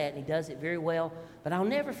does that, and he does it very well. But I'll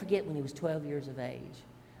never forget when he was 12 years of age.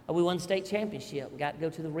 We won the state championship and got to go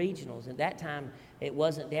to the regionals. At that time, it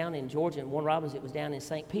wasn't down in Georgia and Warner Robins, it was down in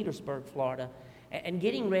St. Petersburg, Florida, and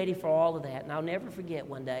getting ready for all of that. And I'll never forget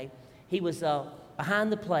one day, he was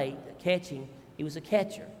behind the plate catching. He was a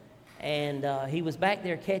catcher. And he was back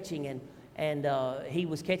there catching, and he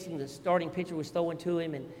was catching, the starting pitcher was throwing to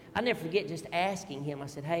him. And I never forget just asking him, I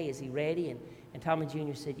said, hey, is he ready? And Tommy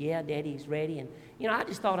Jr. said, yeah, Daddy, he's ready. And, you know, I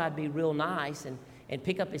just thought I'd be real nice and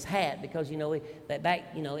pick up his hat because, you know, that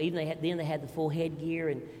back, you know, even then they had the full headgear,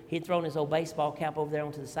 and he'd thrown his old baseball cap over there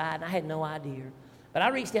onto the side, and I had no idea. But I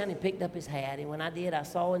reached down and picked up his hat, and when I did, I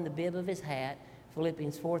saw in the bib of his hat,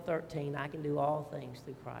 Philippians 4:13, I can do all things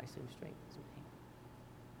through Christ who strengthens me.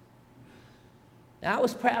 Now, I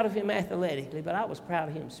was proud of him athletically, but I was proud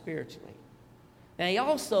of him spiritually. Now, he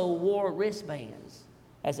also wore wristbands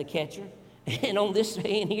as a catcher. And on this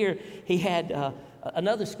hand here, he had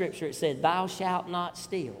another scripture. It said, thou shalt not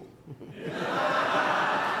steal.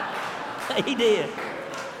 He did.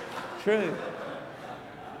 True.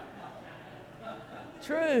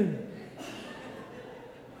 True.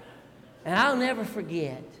 And I'll never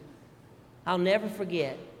forget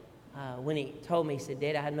when he told me, he said,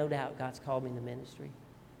 Dad, I had no doubt God's called me in the ministry.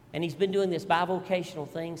 And he's been doing this bivocational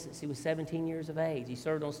thing since he was 17 years of age. He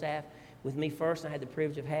served on staff with me first, and I had the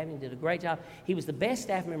privilege of having him. He did a great job. He was the best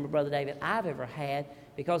staff member, Brother David, I've ever had,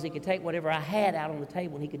 because he could take whatever I had out on the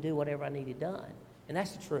table and he could do whatever I needed done. And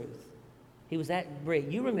that's the truth. He was that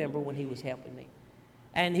brilliant. You remember when he was helping me.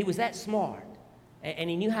 And he was that smart. And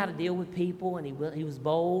he knew how to deal with people, and he was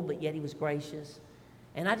bold, but yet he was gracious.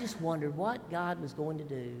 And I just wondered what God was going to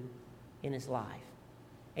do in his life.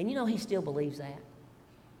 And you know, he still believes that.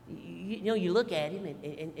 You know, you look at him,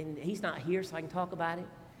 and he's not here, so I can talk about it.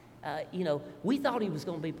 You know, we thought he was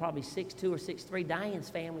going to be probably 6'2" or 6'3". Diane's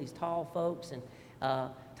family's tall folks, and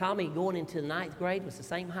Tommy going into the 9th grade was the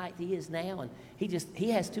same height he is now, and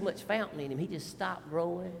he has too much fountain in him. He just stopped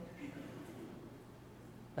growing.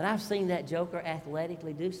 But I've seen that joker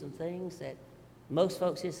athletically do some things that most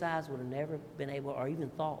folks his size would have never been able or even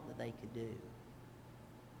thought that they could do.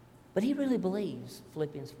 But he really believes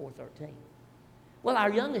Philippians 4:13. Well, our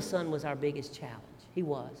youngest son was our biggest challenge. He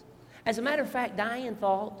was. As a matter of fact, Diane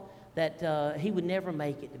thought that he would never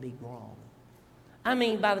make it to be grown. I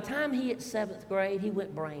mean, by the time he hit 7th grade, he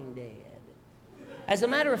went brain dead. As a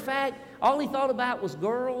matter of fact, all he thought about was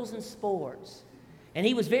girls and sports. And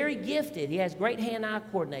he was very gifted. He has great hand-eye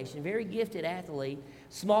coordination, very gifted athlete,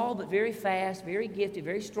 small but very fast, very gifted,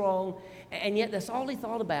 very strong, and yet that's all he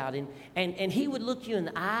thought about. And he would look you in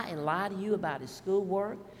the eye and lie to you about his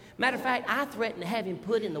schoolwork. Matter of fact, I threatened to have him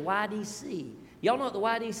put in the YDC. Y'all know what the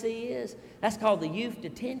YDC is? That's called the Youth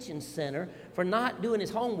Detention Center for not doing his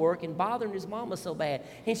homework and bothering his mama so bad.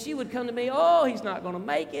 And she would come to me, oh, he's not going to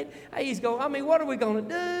make it. He's going, I mean, what are we going to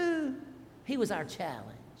do? He was our challenge.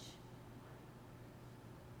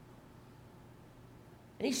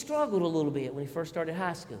 And he struggled a little bit when he first started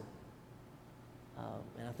high school.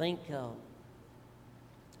 And I think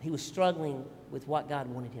he was struggling with what God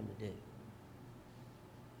wanted him to do.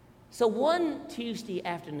 So one Tuesday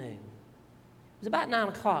afternoon, it was about 9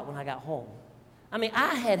 o'clock when I got home. I mean,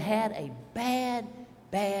 I had had a bad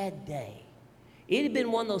day. It had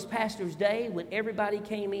been one of those pastors' days when everybody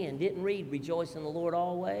came in, didn't read Rejoice in the Lord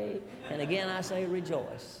always, and again I say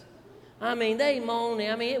rejoice. I mean, they moaned.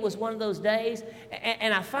 I mean, it was one of those days.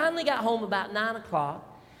 And I finally got home about 9 o'clock.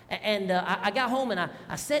 And I got home, and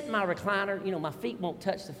I sat in my recliner. You know, my feet won't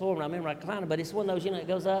touch the floor when I'm in my recliner, but it's one of those, you know, it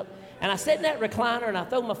goes up. And I sat in that recliner, and I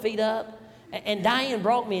throw my feet up. And Diane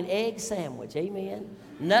brought me an egg sandwich, amen?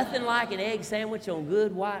 Nothing like an egg sandwich on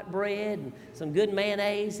good white bread and some good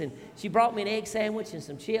mayonnaise. And she brought me an egg sandwich and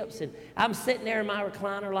some chips. And I'm sitting there in my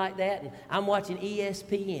recliner like that, and I'm watching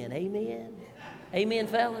ESPN, amen? Amen,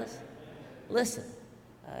 fellas? Listen,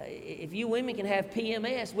 if you women can have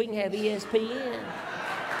PMS, we can have ESPN.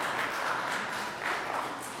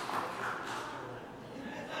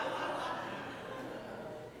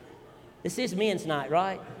 This is men's night,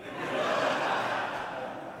 right?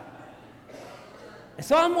 And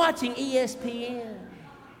so I'm watching ESPN.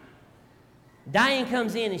 Diane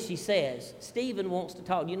comes in and she says, Stephen wants to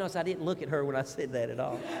talk. You notice I didn't look at her when I said that at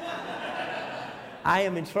all. I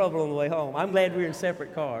am in trouble on the way home. I'm glad we're in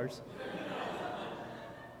separate cars.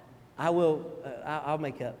 I'll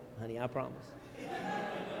make up, honey, I promise.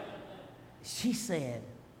 She said,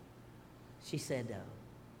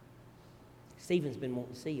 Stephen's been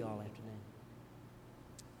wanting to see you all afternoon.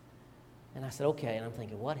 And I said, okay. And I'm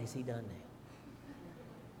thinking, what has he done now?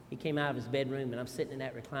 He came out of his bedroom, and I'm sitting in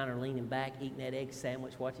that recliner, leaning back, eating that egg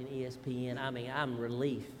sandwich, watching ESPN. I mean, I'm in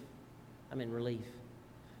relief.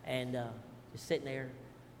 And just sitting there.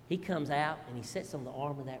 He comes out, and he sits on the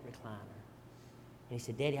arm of that recliner. And he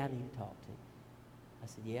said, Daddy, I need to talk to you. I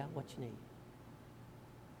said, yeah, what you need?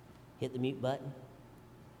 Hit the mute button.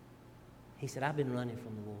 He said, I've been running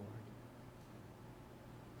from the Lord.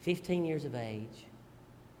 15 years of age.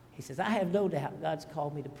 He says, I have no doubt God's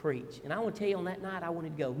called me to preach. And I want to tell you, on that night, I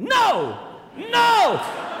wanted to go, no!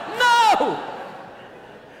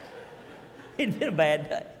 It'd been a bad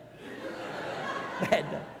day.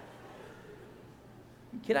 Bad day.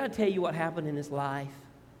 Can I tell you what happened in his life?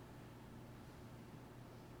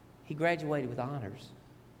 He graduated with honors.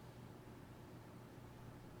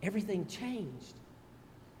 Everything changed.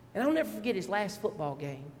 And I'll never forget his last football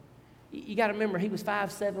game. You got to remember, he was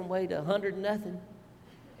 5'7", weighed 100 and nothing,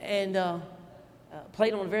 and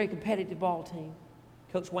played on a very competitive ball team.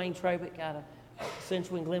 Coach Wayne Trabick out of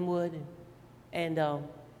Central and Glenwood, and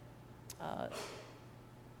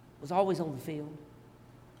was always on the field.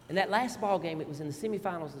 And that last ball game, it was in the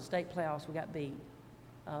semifinals of the state playoffs. We got beat.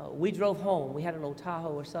 We drove home. We had an old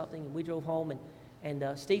Tahoe or something, and we drove home,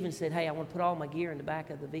 and Stephen said, hey, I want to put all my gear in the back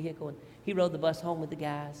of the vehicle, and he rode the bus home with the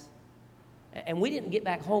guys. And we didn't get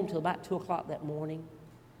back home till about 2 o'clock that morning.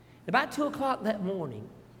 About 2 o'clock that morning,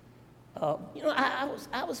 I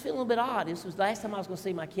was feeling a little bit odd. This was the last time I was going to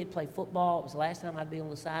see my kid play football. It was the last time I'd be on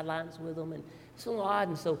the sidelines with them, and it's a little odd.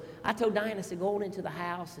 And so I told Diane, I said, go on into the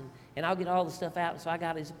house, and I'll get all the stuff out. And so I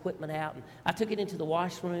got his equipment out, and I took it into the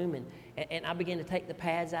washroom, and I began to take the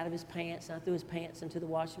pads out of his pants, and I threw his pants into the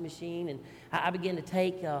washing machine, and I began to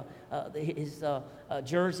take his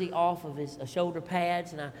jersey off of his shoulder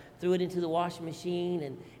pads, and I threw it into the washing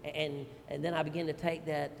machine, and then I began to take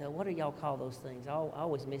that, what do y'all call those things? I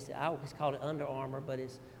always miss it. I always call it Under Armour, but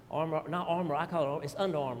it's Armor, not Armor, I call it, it's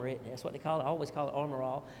Under Armour, isn't it? That's what they call it. I always call it Armor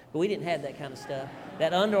All, but we didn't have that kind of stuff.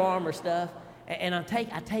 That Under Armour stuff, and I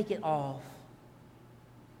take it off,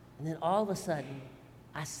 and then all of a sudden,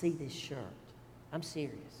 I see this shirt. I'm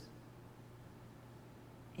serious.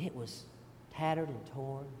 It was tattered and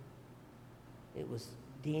torn. It was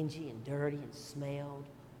dingy and dirty and smelled.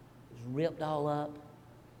 It was ripped all up.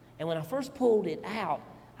 And when I first pulled it out,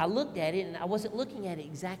 I looked at it, and I wasn't looking at it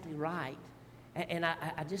exactly right. And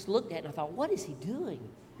I just looked at it, and I thought, what is he doing?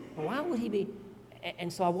 Why would he be?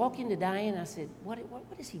 And so I walked into Diane, and I said, what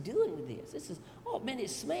is he doing with this? This is, oh, man, it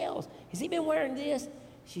smells. Has he been wearing this?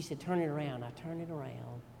 She said, turn it around. I turned it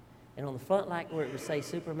around. And on the front, like where it would say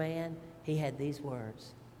Superman, he had these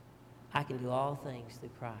words: I can do all things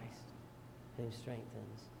through Christ who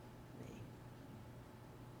strengthens me.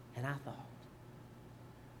 And I thought,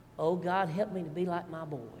 oh, God, help me to be like my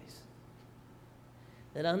boys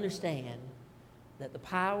that understand that the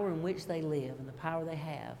power in which they live and the power they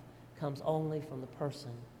have comes only from the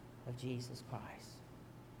person of Jesus Christ.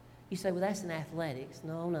 You say, well, that's in athletics.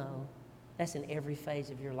 No. That's in every phase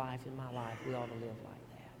of your life. In my life, we ought to live like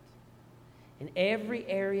that. In every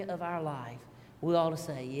area of our life, we ought to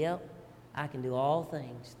say, yep, I can do all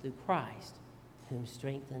things through Christ whom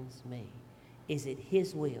strengthens me. Is it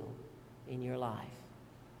His will in your life?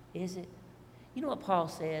 Is it? You know what Paul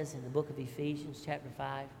says in the book of Ephesians chapter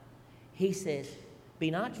 5? He says, be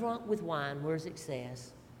not drunk with wine where it's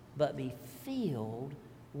excess, but be filled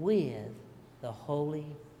with the Holy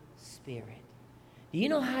Spirit. Do you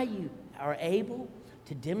know how you are able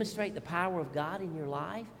to demonstrate the power of God in your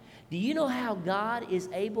life? Do you know how God is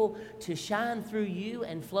able to shine through you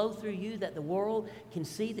and flow through you that the world can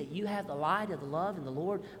see that you have the light of the love and the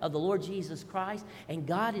Lord Jesus Christ, and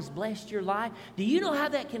God has blessed your life? Do you know how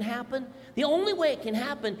that can happen? The only way it can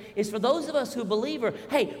happen is for those of us who believe.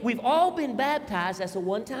 Hey, we've all been baptized. That's a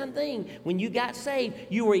one-time thing. When you got saved,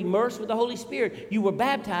 you were immersed with the Holy Spirit. You were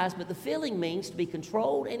baptized, but the filling means to be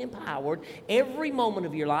controlled and empowered every moment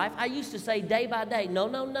of your life. I used to say day by day.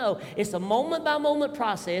 No. It's a moment-by-moment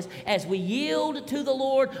process as we yield to the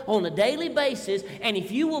Lord on a daily basis. And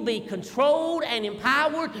if you will be controlled and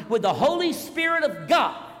empowered with the Holy Spirit of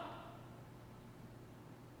God,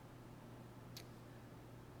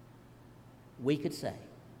 we could say,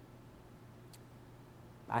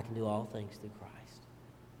 I can do all things through Christ,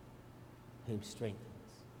 whom strengthens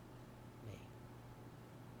me.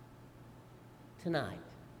 Tonight,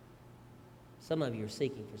 some of you are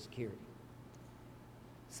seeking for security.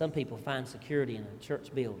 Some people find security in a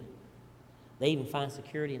church building. They even find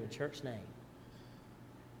security in a church name.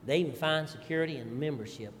 They even find security in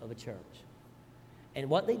membership of a church. And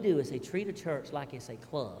what they do is they treat a church like it's a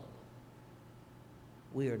club.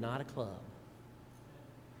 We are not a club.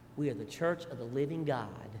 We are the church of the living God,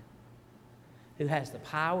 who has the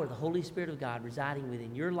power of the Holy Spirit of God residing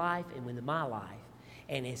within your life and within my life.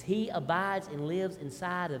 And as He abides and lives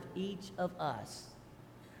inside of each of us,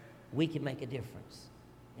 we can make a difference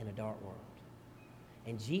in a dark world.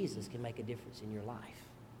 And Jesus can make a difference in your life.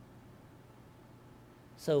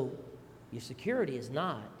 So your security is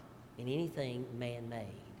not in anything man-made.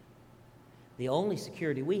 The only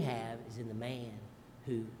security we have is in the man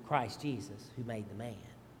who, Christ Jesus, who made the man.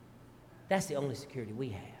 That's the only security we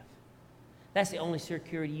have. That's the only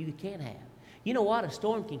security you can have. You know what? A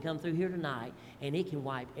storm can come through here tonight, and it can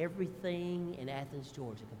wipe everything in Athens,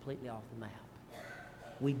 Georgia, completely off the map.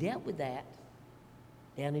 We dealt with that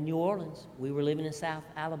down in New Orleans. We were living in South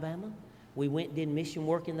Alabama. We went and did mission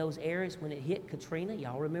work in those areas when it hit Katrina.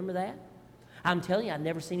 Y'all remember that? I'm telling you, I've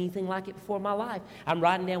never seen anything like it before in my life. I'm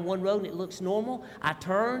riding down one road and it looks normal. I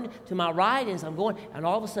turn to my right as I'm going, and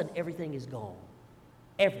all of a sudden everything is gone.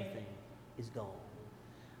 Everything is gone.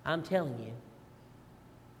 I'm telling you,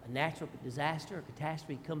 a natural disaster or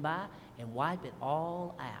catastrophe come by and wipe it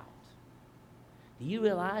all out. Do you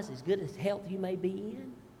realize as good as health you may be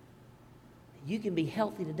in, you can be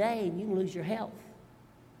healthy today and you can lose your health?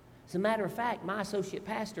 As a matter of fact, my associate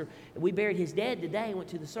pastor, we buried his dad today and went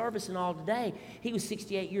to the service and all today. He was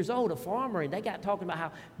 68 years old, a farmer, and they got talking about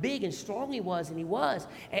how big and strong he was, and he was.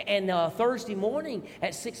 And Thursday morning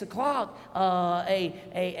at 6 o'clock,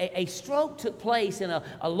 a stroke took place and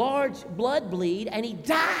a large blood bleed, and he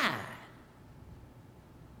died.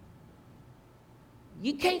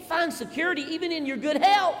 You can't find security even in your good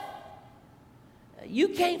health. You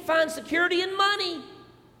can't find security in money.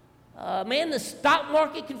 Man, the stock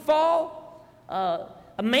market can fall.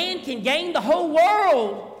 A man can gain the whole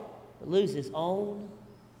world but lose his own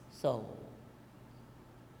soul.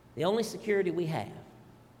 The only security we have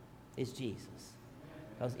is Jesus.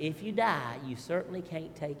 Because if you die, you certainly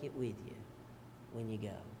can't take it with you when you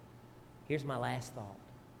go. Here's my last thought.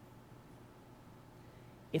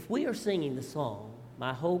 If we are singing the song,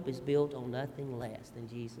 "My hope is built on nothing less than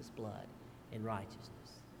Jesus' blood and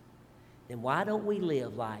righteousness," then why don't we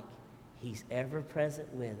live like He's ever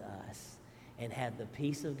present with us and have the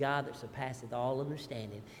peace of God that surpasseth all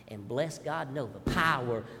understanding, and bless God, know the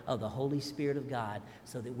power of the Holy Spirit of God,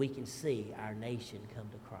 so that we can see our nation come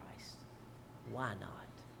to Christ? Why not?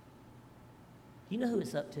 You know who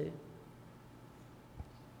it's up to?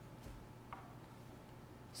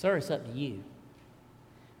 Sir, it's up to you.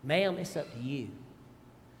 Ma'am, it's up to you.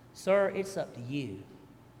 Sir, it's up to you.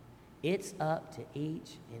 It's up to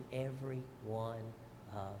each and every one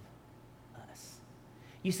of us.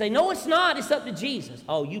 You say, no, it's not. It's up to Jesus.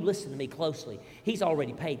 Oh, you listen to me closely. He's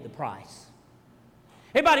already paid the price.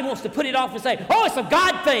 Everybody wants to put it off and say, oh, it's a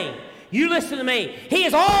God thing. You listen to me. He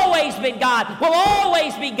has always been God, will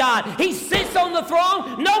always be God. He sits on the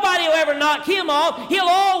throne. Nobody will ever knock him off. He'll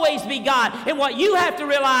always be God. And what you have to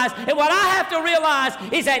realize and what I have to realize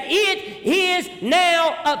is that it is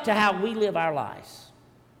now up to how we live our lives.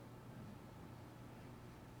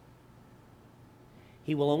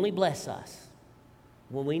 He will only bless us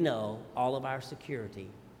when we know all of our security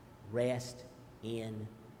rests in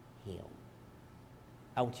Him.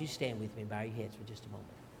 I want you to stand with me and bow your heads for just a moment.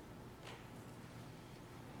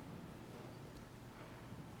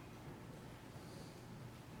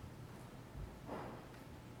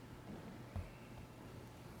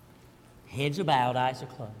 Heads are bowed, eyes are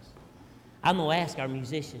closed. I'm going to ask our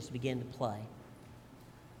musicians to begin to play.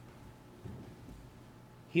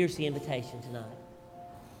 Here's the invitation tonight.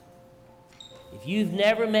 If you've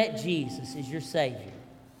never met Jesus as your Savior,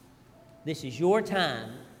 this is your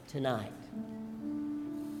time tonight.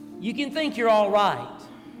 You can think you're all right.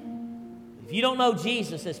 If you don't know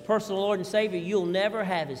Jesus as personal Lord and Savior, you'll never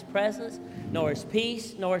have His presence, nor His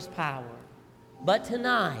peace, nor His power. But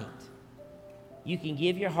tonight, you can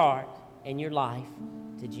give your heart and your life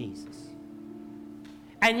to Jesus.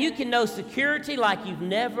 And you can know security like you've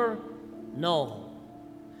never known.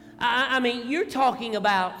 I mean, you're talking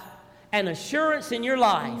about an assurance in your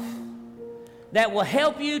life that will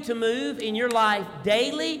help you to move in your life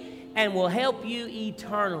daily and will help you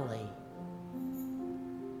eternally.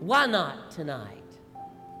 Why not tonight?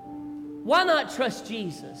 Why not trust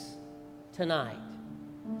Jesus tonight?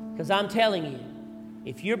 Because I'm telling you,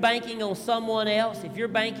 if you're banking on someone else, if you're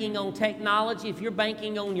banking on technology, if you're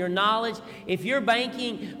banking on your knowledge, if you're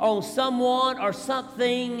banking on someone or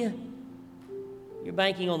something, you're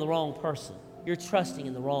banking on the wrong person. You're trusting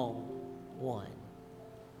in the wrong one.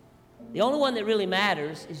 The only one that really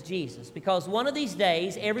matters is Jesus, because one of these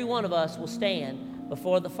days, every one of us will stand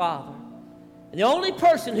before the Father. And the only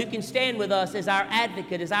person who can stand with us as our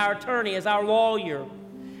advocate, as our attorney, as our lawyer,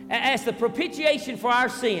 as the propitiation for our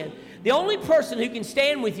sin, the only person who can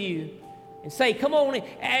stand with you and say, come on in,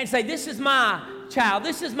 and say, this is my child,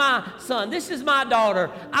 this is my son, this is my daughter.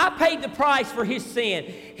 I paid the price for his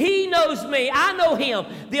sin. He knows me, I know him.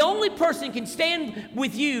 The only person who can stand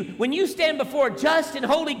with you when you stand before a just and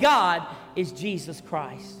holy God is Jesus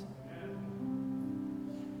Christ.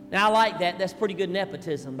 Now, I like that. That's pretty good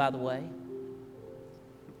nepotism, by the way.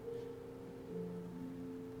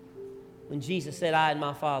 When Jesus said, I and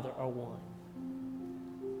my Father are one.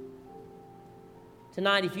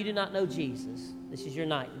 Tonight, if you do not know Jesus, this is your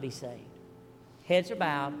night to be saved. Heads are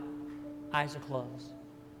bowed, eyes are closed.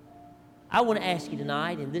 I want to ask you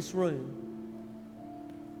tonight in this room,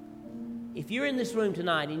 if you're in this room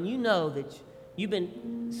tonight and you know that you've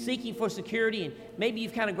been seeking for security and maybe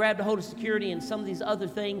you've kind of grabbed a hold of security and some of these other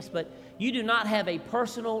things, but you do not have a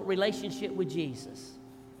personal relationship with Jesus.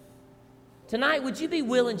 Tonight, would you be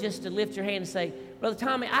willing just to lift your hand and say, Brother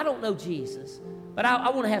Tommy, I don't know Jesus, but I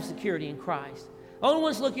want to have security in Christ. The only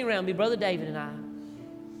ones looking around be Brother David and I.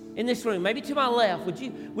 In this room, maybe to my left, would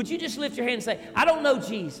you just lift your hand and say, I don't know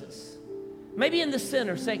Jesus? Maybe in the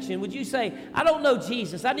center section, would you say, I don't know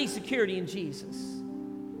Jesus, I need security in Jesus?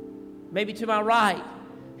 Maybe to my right,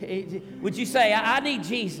 would you say, I need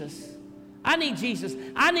Jesus? I need Jesus.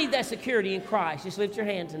 I need that security in Christ. Just lift your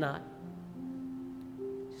hand tonight.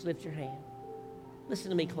 Just lift your hand. Listen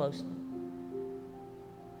to me closely.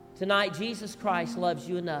 Tonight, Jesus Christ loves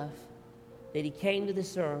you enough that He came to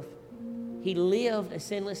this earth. He lived a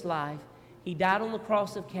sinless life. He died on the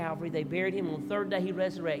cross of Calvary. They buried Him. On the third day, He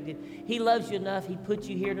resurrected. He loves you enough. He put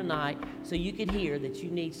you here tonight so you could hear that you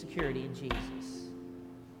need security in Jesus.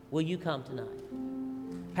 Will you come tonight?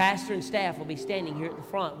 Pastor and staff will be standing here at the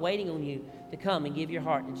front waiting on you to come and give your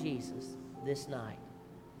heart to Jesus this night.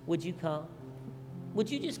 Would you come? Would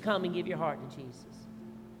you just come and give your heart to Jesus?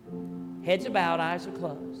 Heads are bowed, eyes are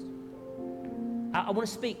closed. I want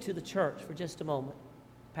to speak to the church for just a moment.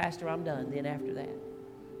 Pastor, I'm done then after that.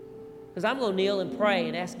 Because I'm going to kneel and pray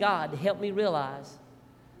and ask God to help me realize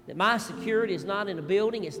that my security is not in a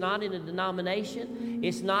building, it's not in a denomination,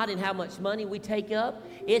 it's not in how much money we take up,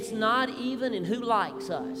 it's not even in who likes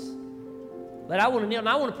us. But I want to kneel and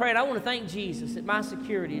I want to pray and I want to thank Jesus that my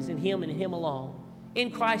security is in Him and in Him alone,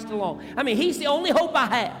 in Christ alone. I mean, He's the only hope I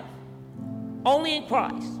have, only in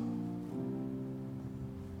Christ.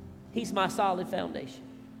 He's my solid foundation.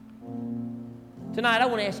 Tonight, I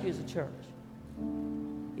want to ask you as a church.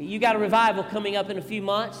 You got a revival coming up in a few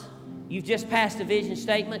months. You've just passed a vision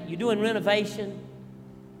statement. You're doing renovation.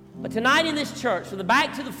 But tonight in this church, from the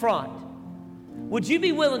back to the front, would you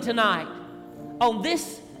be willing tonight, on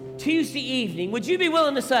this Tuesday evening, would you be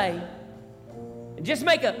willing to say, just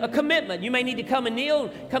make a commitment. You may need to come and kneel,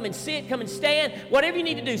 come and sit, come and stand, whatever you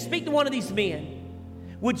need to do. Speak to one of these men.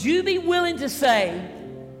 Would you be willing to say,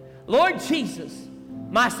 Lord Jesus,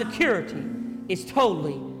 my security is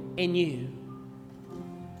totally in you.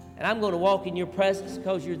 And I'm going to walk in your presence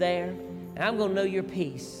because you're there. And I'm going to know your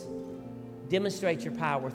peace. Demonstrate your power